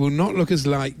 He will not look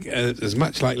as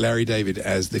much like Larry David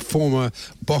as the former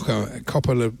Boca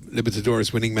Copa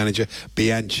Libertadores winning manager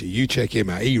Bianchi. You check him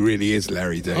out. He really is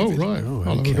Larry David. Oh right,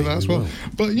 I'll look at that as well.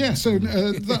 But yeah, so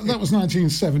that was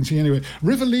 1970 anyway.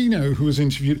 Rivellino, who was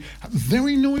interviewed,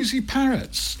 very noisy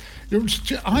parrots.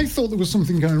 I thought there was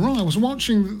something going wrong. I was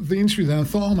watching the interview there and I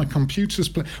thought, my computer's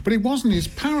playing. But it wasn't. His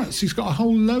parrots. He's got a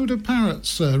whole load of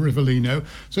parrots, Rivellino.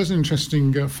 So that's an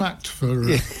interesting fact for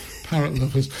parrot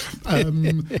lovers.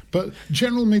 But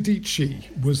General Medici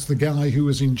was the guy who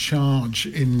was in charge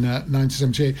in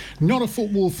 1978. Not a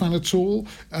football fan at all,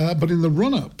 but in the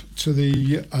run-up to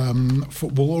the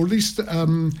football, or at least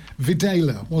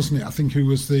Videla, wasn't it? I think who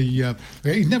was the...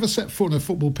 he'd never set foot on a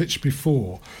football pitch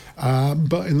before.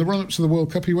 But in the run-up to the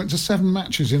World Cup, he went to 7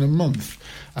 matches in a month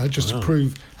just to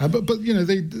prove. But you know,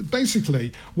 they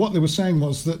basically what they were saying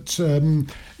was that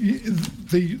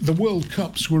the World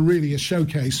Cups were really a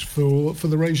showcase for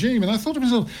the regime. And I thought to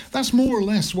myself, that's more or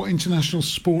less what international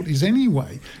sport is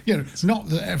anyway. You know, it's not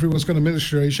that everyone's got a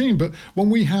military regime, but when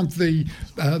we had the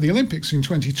Olympics in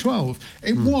 2012,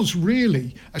 it was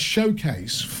really a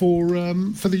showcase for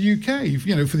the UK.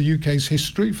 You know, for the UK's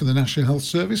history, for the National Health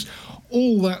Service.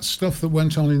 All that stuff that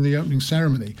went on in the opening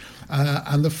ceremony,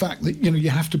 and the fact that you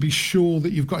have to be sure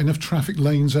that you've got enough traffic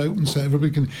lanes open so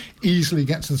everybody can easily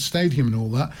get to the stadium and all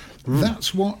that.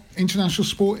 That's what international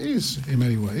sport is in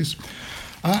many ways.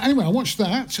 Anyway, I watched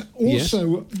that.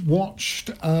 Also watched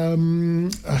I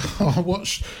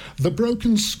watched the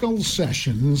Broken Skull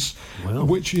Sessions,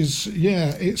 which is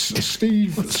it's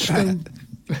Steve Stone.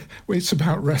 It's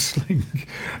about wrestling.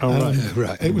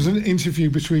 Right. It was an interview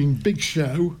between Big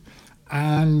Show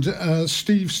and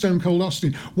Steve Stone Cold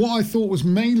Austin. What I thought was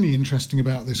mainly interesting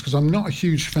about this, because I'm not a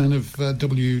huge fan of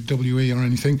WWE or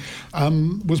anything,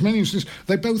 was mainly interesting.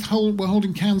 They both were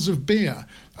holding cans of beer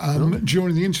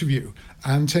during the interview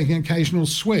and taking occasional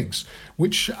swigs,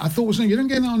 which I thought was... You don't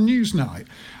get that on Newsnight.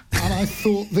 And I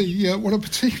thought what I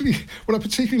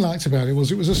particularly liked about it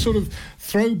was a sort of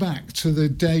throwback to the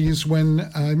days when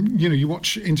you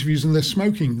watch interviews and they're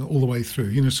smoking all the way through.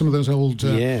 You know, some of those old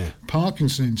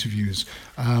Parkinson interviews.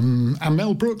 And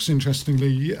Mel Brooks,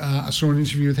 interestingly, I saw an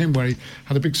interview with him where he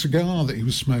had a big cigar that he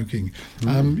was smoking.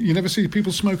 You never see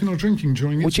people smoking or drinking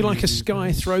during interviews. Would you like a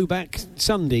Sky throwback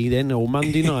Sunday then, or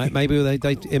Monday night? Maybe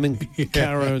him and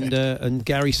Cara and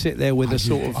Gary sit there with a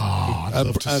sort of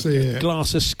a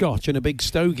glass of Scotch and a big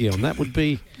stogie on. That would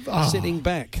be sitting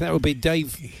back. That would be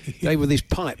Dave with his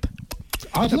pipe.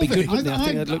 That'd be good, wouldn't it? I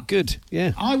think that'd look good.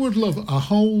 Yeah, I would love a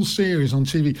whole series on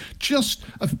TV just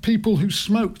of people who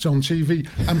smoked on TV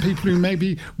and people who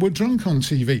maybe were drunk on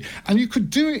TV, and you could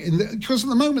do it because at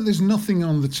the moment there's nothing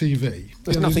on the TV.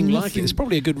 There's nothing like it. There's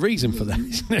probably a good reason for that,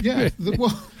 isn't it? Yeah.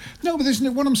 No, but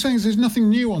what I'm saying is there's nothing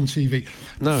new on TV.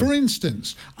 No. For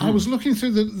instance, I was looking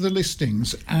through the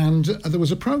listings, and there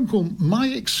was a program called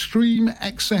My Extreme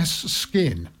Excess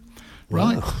Skin.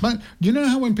 Right, wow. But you know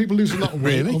how when people lose a lot of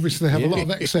weight, obviously they have a lot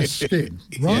of excess skin,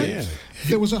 right? Yeah.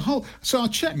 There was a whole... So I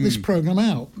checked this programme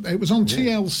out. It was on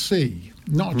TLC,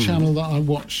 not a channel that I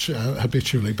watch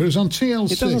habitually, but it was on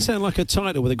TLC. It doesn't sound like a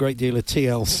title with a great deal of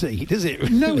TLC, does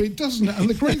it? No, it doesn't. And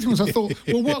the great thing was I thought,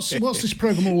 well, what's this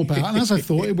programme all about? And as I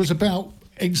thought, it was about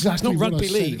exactly what I said.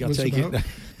 It's not rugby league, I take it.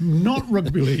 Not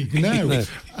rugby league, no.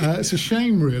 It's a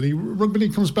shame, really. Rugby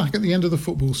league comes back at the end of the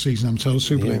football season, I'm told,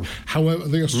 Super League. However,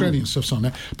 the Australian stuff's on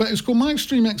there. But it's called My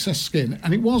Extreme Excess Skin,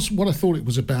 and it was what I thought it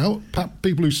was about,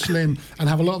 people who slim and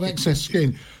have a lot of excess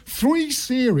skin. 3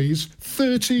 series,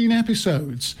 13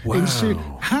 episodes. Wow.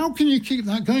 How can you keep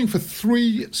that going for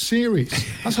 3 series?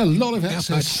 That's a lot of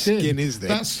excess skin. How much skin is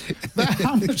there?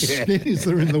 How much skin is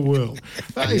there in the world?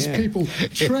 That is people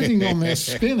treading on their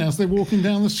skin as they're walking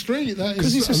down the street.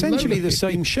 Because it's essentially the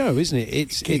same show, isn't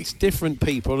it? It's different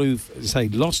people who've, say,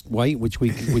 lost weight, which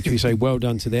we say well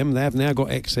done to them. They have now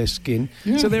got excess skin.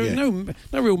 Yeah. So there are no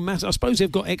real mass. I suppose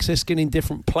they've got excess skin in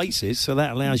different places, so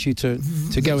that allows you to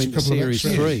go into series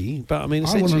 3. But I mean,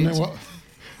 essentially,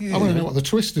 I want to know what the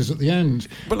twist is at the end.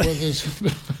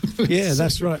 Yeah,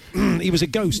 that's right. He was a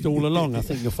ghost all along. I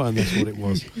think you'll find that's what it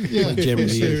was. Yeah,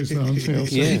 generally.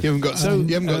 You haven't got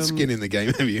skin in the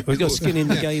game, have you? We've got skin in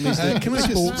the game.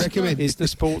 Is the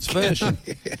sports version?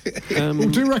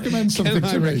 Do recommend something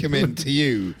to me. Recommend to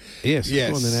you? Yes.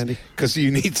 Go on then, Andy. Because you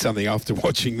need something after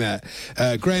watching that.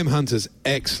 Graham Hunter's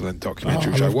excellent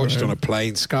documentary, which I watched on a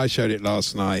plane. Sky showed it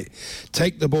last night.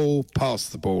 Take the ball, pass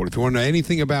the ball. If you want to know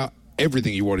anything about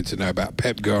everything you wanted to know about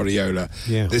Pep Guardiola,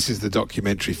 this is the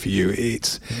documentary for you.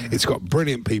 It's got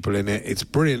brilliant people in it. It's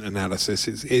brilliant analysis.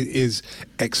 It is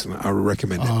excellent. I would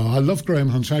recommend it. I love Graham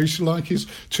Hunter. I used to like his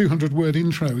 200-word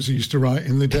intros he used to write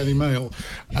in the Daily Mail.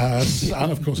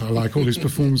 And, of course, I like all his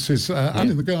performances. And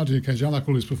in the Guardian occasionally, I like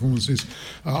all his performances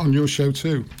on your show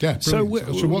too. Yeah, brilliant. So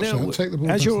I should watch that. Take the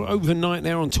ball. As you're overnight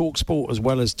now on Talk Sport as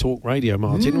well as Talk Radio,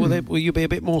 Martin, will you be a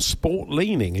bit more sport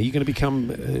leaning? Are you going to become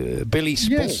Billy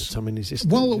Sport? Yes. I mean, is this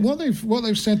what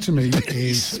they've said to me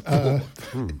is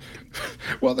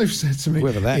what they've said to me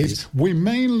is we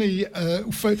mainly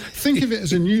think of it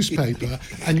as a newspaper,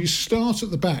 and you start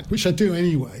at the back, which I do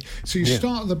anyway. So you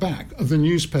start at the back of the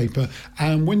newspaper,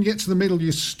 and when you get to the middle,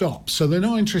 you stop. So they're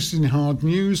not interested in hard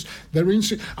news.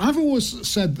 I've always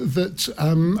said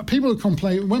that people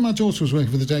complain. When my daughter was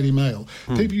working for the Daily Mail,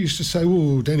 people used to say,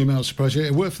 "Oh, Daily Mail surprise you.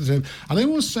 It worked for the Daily." And I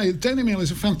always say, Daily Mail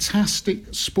is a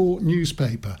fantastic sport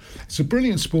newspaper. It's a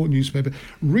brilliant sport newspaper.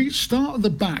 Start at the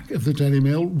back of the Daily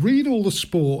Mail, read all the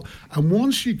sport, and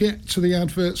once you get to the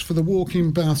adverts for the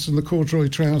walking baths and the corduroy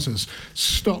trousers,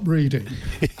 stop reading.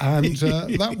 And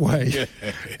that way,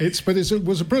 it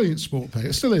was a brilliant sport paper.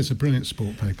 It still is a brilliant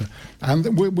sport paper.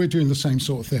 And we're doing the same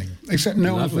sort of thing, except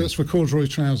no adverts for corduroy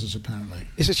trousers, apparently.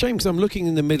 It's a shame because I'm looking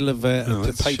in the middle of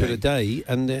the paper today,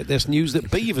 and there's news that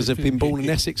beavers have been born in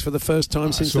Essex for the first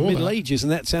time since the Middle Ages,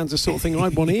 and that sounds the sort of thing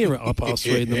I'd want to hear at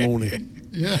 3:30 in the morning.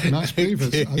 Yeah, nice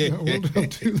beavers. I'll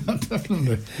do that,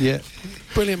 definitely. Yeah.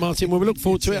 Brilliant, Martin. Well, we look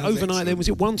forward to it. Overnight then, was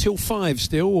it 1 till 5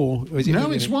 still? Or is it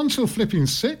no, it's 1 till flipping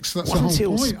 6. That's the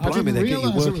whole point. I didn't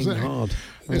realise it was hard.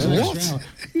 What?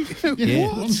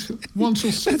 Yeah, 1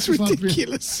 till 6. That's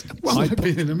ridiculous. I've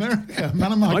been in America.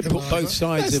 I'd put both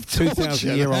sides of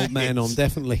 2,000-year-old man on,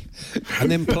 definitely.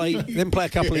 And then play a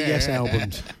couple of Yes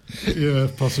albums. Yeah,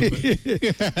 possibly.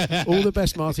 All the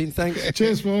best, Martin. Thanks.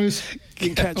 Cheers, boys.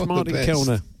 You can catch Martin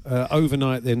Kellner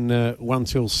overnight, then 1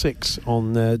 till 6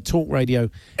 on Talk Radio.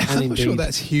 And I'm sure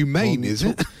that's humane, is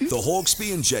it? The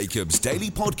Hawksbee and Jacobs Daily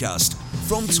Podcast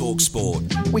from Talk Sport.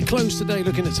 We close today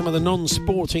looking at some of the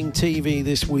non-sporting TV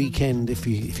this weekend. If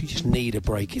you just need a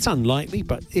break, it's unlikely,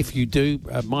 but if you do,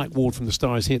 Mike Ward from The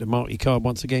Star is here to mark your card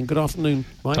once again. Good afternoon,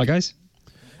 Mike. Hi, guys.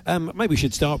 Maybe we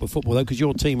should start with football, though, because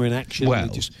your team are in action. Well,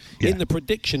 in the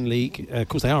Prediction League, of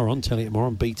course, they are on telly tomorrow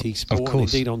on BT Sport, and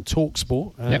indeed on Talk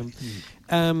Sport.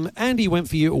 Andy went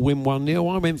for you to win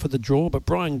 1-0. I went for the draw, but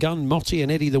Brian Gunn, Motti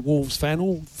and Eddie the Wolves fan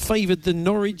all favoured the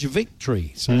Norwich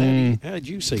victory. So how did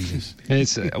you see this?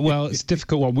 It's a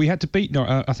difficult one. We had to beat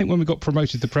Norwich. I think when we got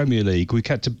promoted to the Premier League, we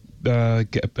had to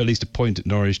get at least a point at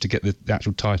Norwich to get the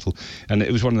actual title, and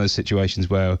it was one of those situations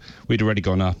where we'd already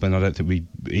gone up, and I don't think we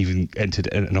even entered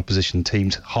an opposition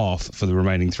team's half for the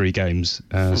remaining 3 games.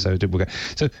 So it did work out.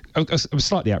 So I was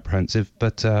slightly apprehensive,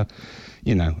 but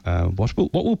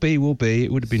what will be will be.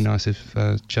 It would have been nice if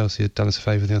Chelsea had done us a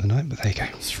favour the other night, but there you go.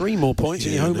 3 more points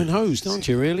and you're home and hosed, aren't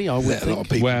you? Really, I would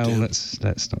think. Well, let's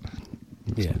not.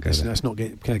 Let's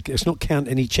not count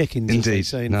any check-ins.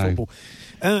 Indeed, in football.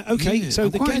 So I'm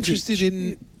the quite gadgets. interested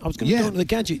in. I was going to go on to the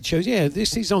gadget shows. Yeah,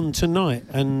 this is on tonight,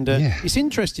 and it's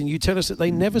interesting. You tell us that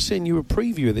they never send you a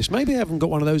preview of this. Maybe they haven't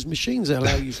got one of those machines that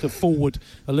allow you to forward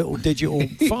a little digital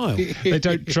file. They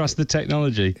don't trust the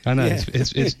technology. I know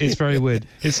it's very weird.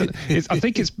 I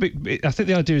think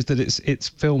the idea is that it's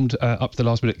filmed up to the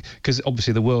last minute, because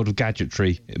obviously the world of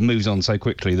gadgetry moves on so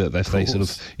quickly that if they sort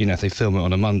of if they film it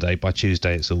on a Monday, by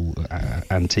Tuesday it's all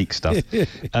antique stuff.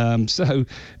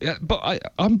 But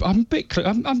I'm a bit.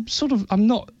 I'm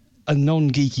not a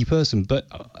non-geeky person, but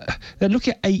they're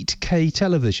looking at 8K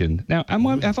television now.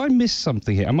 Have I missed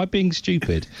something here? Am I being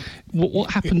stupid?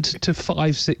 What happened to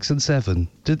 5, 6, and 7?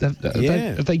 Have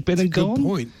they been and gone? Good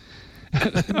point.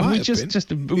 We're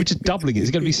just doubling it. It's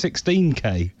going to be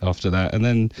 16K after that, and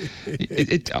then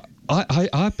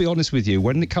I'll be honest with you.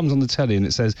 When it comes on the telly and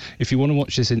it says if you want to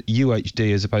watch this in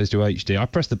UHD as opposed to HD, I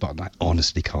press the button. I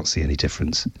honestly can't see any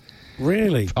difference.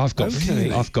 Really? I've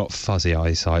got fuzzy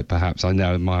eyesight, perhaps. I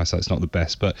know my eyesight's not the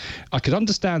best, but I could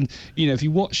understand, if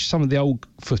you watch some of the old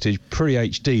footage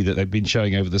pre-HD that they've been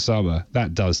showing over the summer,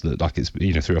 that does look like it's,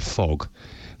 through a fog.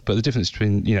 But the difference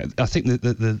between, I think that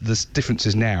the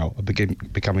differences now are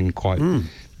becoming quite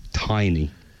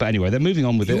tiny. But anyway, they're moving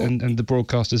on with it, and the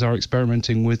broadcasters are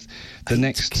experimenting with the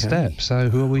next step. So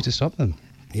who are we to stop them?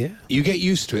 Yeah. You get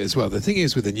used to it as well. The thing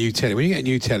is with a new telly, when you get a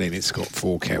new telly and it's got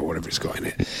 4K or whatever it's got in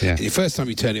it, and the first time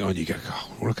you turn it on, you go,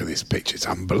 oh, look at this picture. It's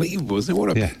unbelievable, isn't it?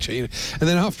 What a picture. And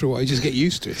then after a while, you just get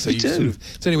used to it. So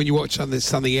it's only when you watch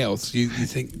something else, you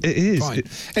think, it is. Fine.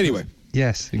 Anyway.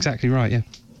 Yes, exactly right, yeah.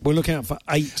 We'll look out for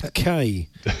 8K.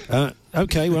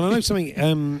 Okay, well, I know something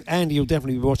Andy will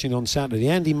definitely be watching on Saturday.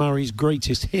 Andy Murray's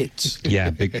Greatest Hits. Yeah,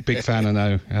 big fan, I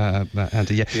know,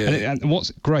 Andy. Yeah. And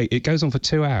what's great, it goes on for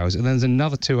 2 hours, and then there's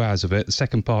another 2 hours of it, the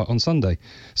second part on Sunday.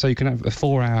 So you can have a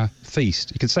 4-hour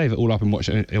feast. You can save it all up and watch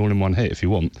it all in one hit if you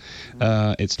want.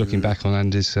 It's looking back on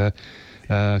Andy's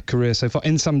career so far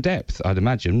in some depth, I'd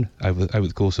imagine, over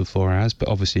the course of 4 hours. But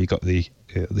obviously, you got the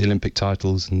Olympic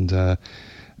titles, and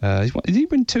did he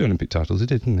win 2 Olympic titles? He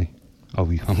did, didn't he? Oh,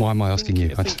 why am I asking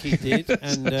you? I think he did,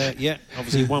 and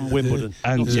obviously won Wimbledon.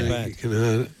 And not so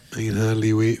bad. You can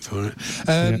hardly wait for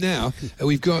it. Now,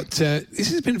 we've got...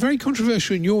 this has been very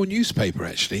controversial in your newspaper,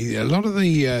 actually. A lot of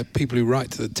the people who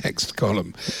write to the text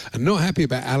column are not happy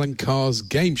about Alan Carr's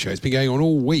game show. It's been going on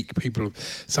all week.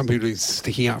 Some people are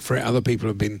sticking up for it. Other people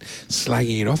have been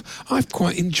slagging it off. I've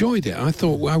quite enjoyed it.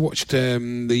 I watched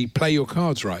the Play Your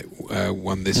Cards Right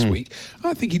one this week.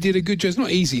 I think he did a good job. It's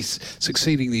not easy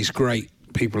succeeding these great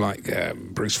people like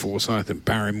Bruce Forsyth and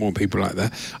Barrymore, people like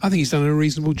that. I think he's done a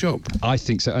reasonable job. I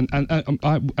think so.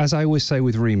 And as I always say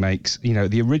with remakes,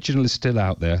 the original is still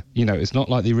out there. It's not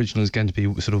like the original is going to be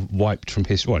sort of wiped from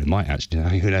history. Well, it might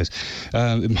actually, who knows?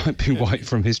 It might be wiped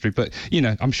from history. But,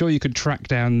 I'm sure you could track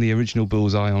down the original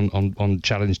Bullseye on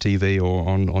Challenge TV or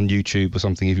on YouTube or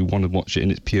something if you want to watch it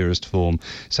in its purest form.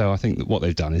 So I think that what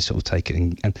they've done is sort of take it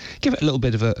and give it a little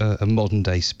bit of a modern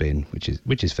day spin,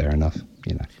 which is fair enough.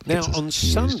 Now, on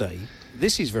Sunday,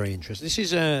 this is very interesting. This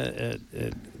is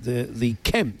the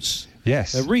Kemps.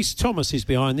 Yes. Rhys Thomas is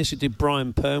behind this. Who did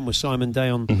Brian Pern with Simon Day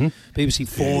on BBC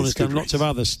 4 and has done lots of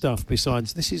other stuff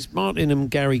besides. This is Martin and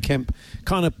Gary Kemp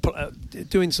kind of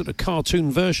doing sort of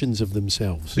cartoon versions of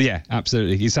themselves. Yeah,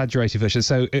 absolutely. Exaggerated versions.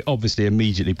 So it obviously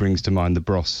immediately brings to mind the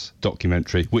Bros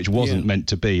documentary, which wasn't meant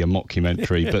to be a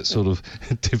mockumentary, but sort of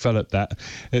developed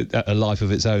a life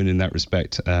of its own in that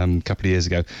respect a couple of years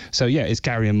ago. So, yeah, it's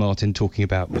Gary and Martin talking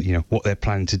about, what they're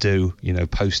planning to do,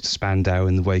 post-Spandau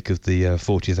in the wake of the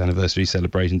 40th anniversary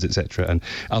celebrations, etc., and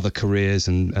other careers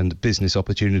and business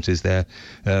opportunities they're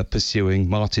pursuing.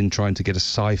 Martin trying to get a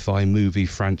sci-fi movie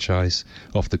franchise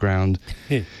off the ground.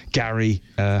 Gary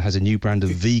has a new brand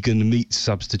of vegan meat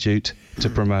substitute to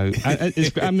promote.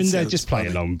 They're just playing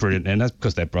along brilliantly, and that's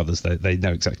because they're brothers. They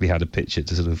know exactly how to pitch it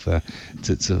to sort of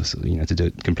to do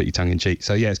it completely tongue in cheek.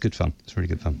 So yeah, it's good fun. It's really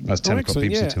good fun. That's 10 o'clock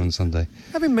BBC 2 on Sunday.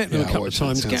 Having met them a couple of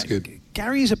times,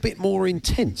 Gary's a bit more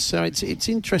intense, so it's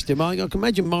interesting. I can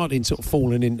imagine Martin sort of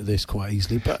falling into this quite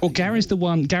easily. But Gary's the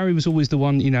one. Gary was always the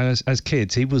one. As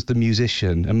kids, he was the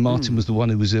musician, and Martin was the one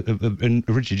who was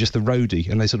originally just the roadie,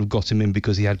 and they sort of got him in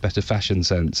because he had better fashion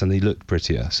sense and he looked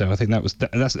prettier. So I think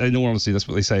that's in all honesty, that's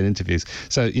what they say in interviews.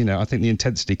 So I think the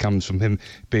intensity comes from him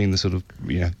being the sort of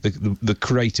the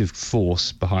creative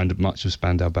force behind much of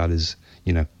Spandau Ballet's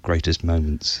greatest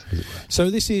moments, as it were. So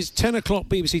this is 10 o'clock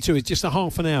BBC 2. It's just a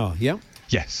half an hour, yeah?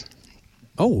 Yes.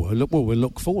 Oh, well, we'll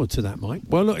look forward to that, Mike.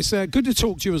 Well, look, it's good to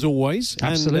talk to you as always.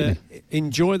 Absolutely. And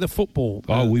enjoy the football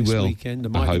we this will. weekend,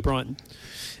 Mike Brighton.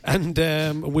 And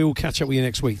we will catch up with you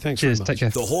next week. Thanks very much. Take care.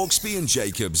 The Hawksbee and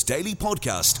Jacobs Daily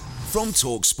Podcast from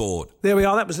TalkSport. There we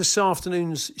are. That was this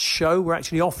afternoon's show. We're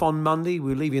actually off on Monday.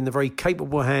 We'll leave you in the very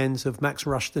capable hands of Max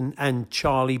Rushton and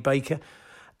Charlie Baker.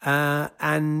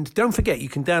 And don't forget, you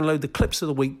can download the Clips of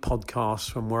the Week podcast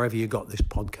from wherever you got this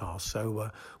podcast. So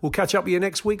we'll catch up with you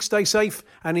next week. Stay safe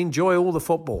and enjoy all the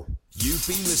football. You've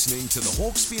been listening to the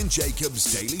Hawksbee and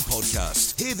Jacobs Daily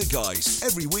Podcast. Hear the guys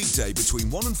every weekday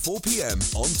between 1 and 4 p.m.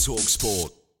 on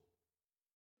TalkSport.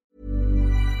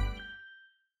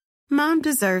 Mom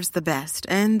deserves the best,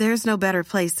 and there's no better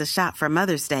place to shop for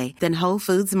Mother's Day than Whole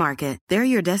Foods Market. They're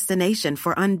your destination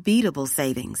for unbeatable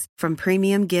savings, from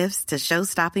premium gifts to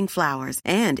show-stopping flowers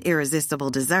and irresistible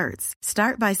desserts.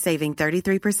 Start by saving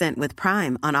 33% with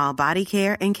Prime on all body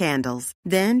care and candles.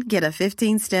 Then get a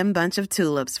 15-stem bunch of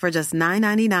tulips for just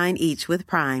 $9.99 each with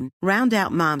Prime. Round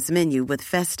out Mom's menu with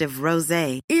festive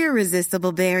rosé,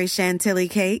 irresistible berry chantilly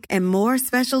cake, and more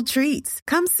special treats.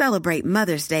 Come celebrate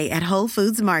Mother's Day at Whole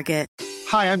Foods Market.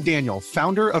 Hi, I'm Daniel,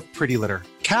 founder of Pretty Litter.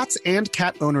 Cats and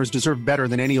cat owners deserve better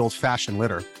than any old-fashioned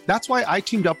litter. That's why I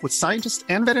teamed up with scientists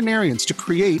and veterinarians to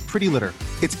create Pretty Litter.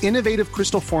 Its innovative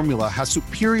crystal formula has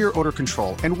superior odor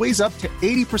control and weighs up to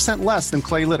 80% less than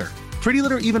clay litter. Pretty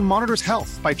Litter even monitors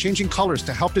health by changing colors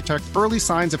to help detect early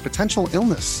signs of potential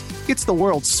illness. It's the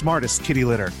world's smartest kitty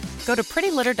litter. Go to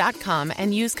prettylitter.com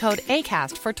and use code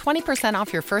ACAST for 20%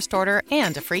 off your first order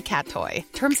and a free cat toy.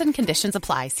 Terms and conditions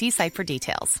apply. See site for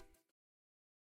details.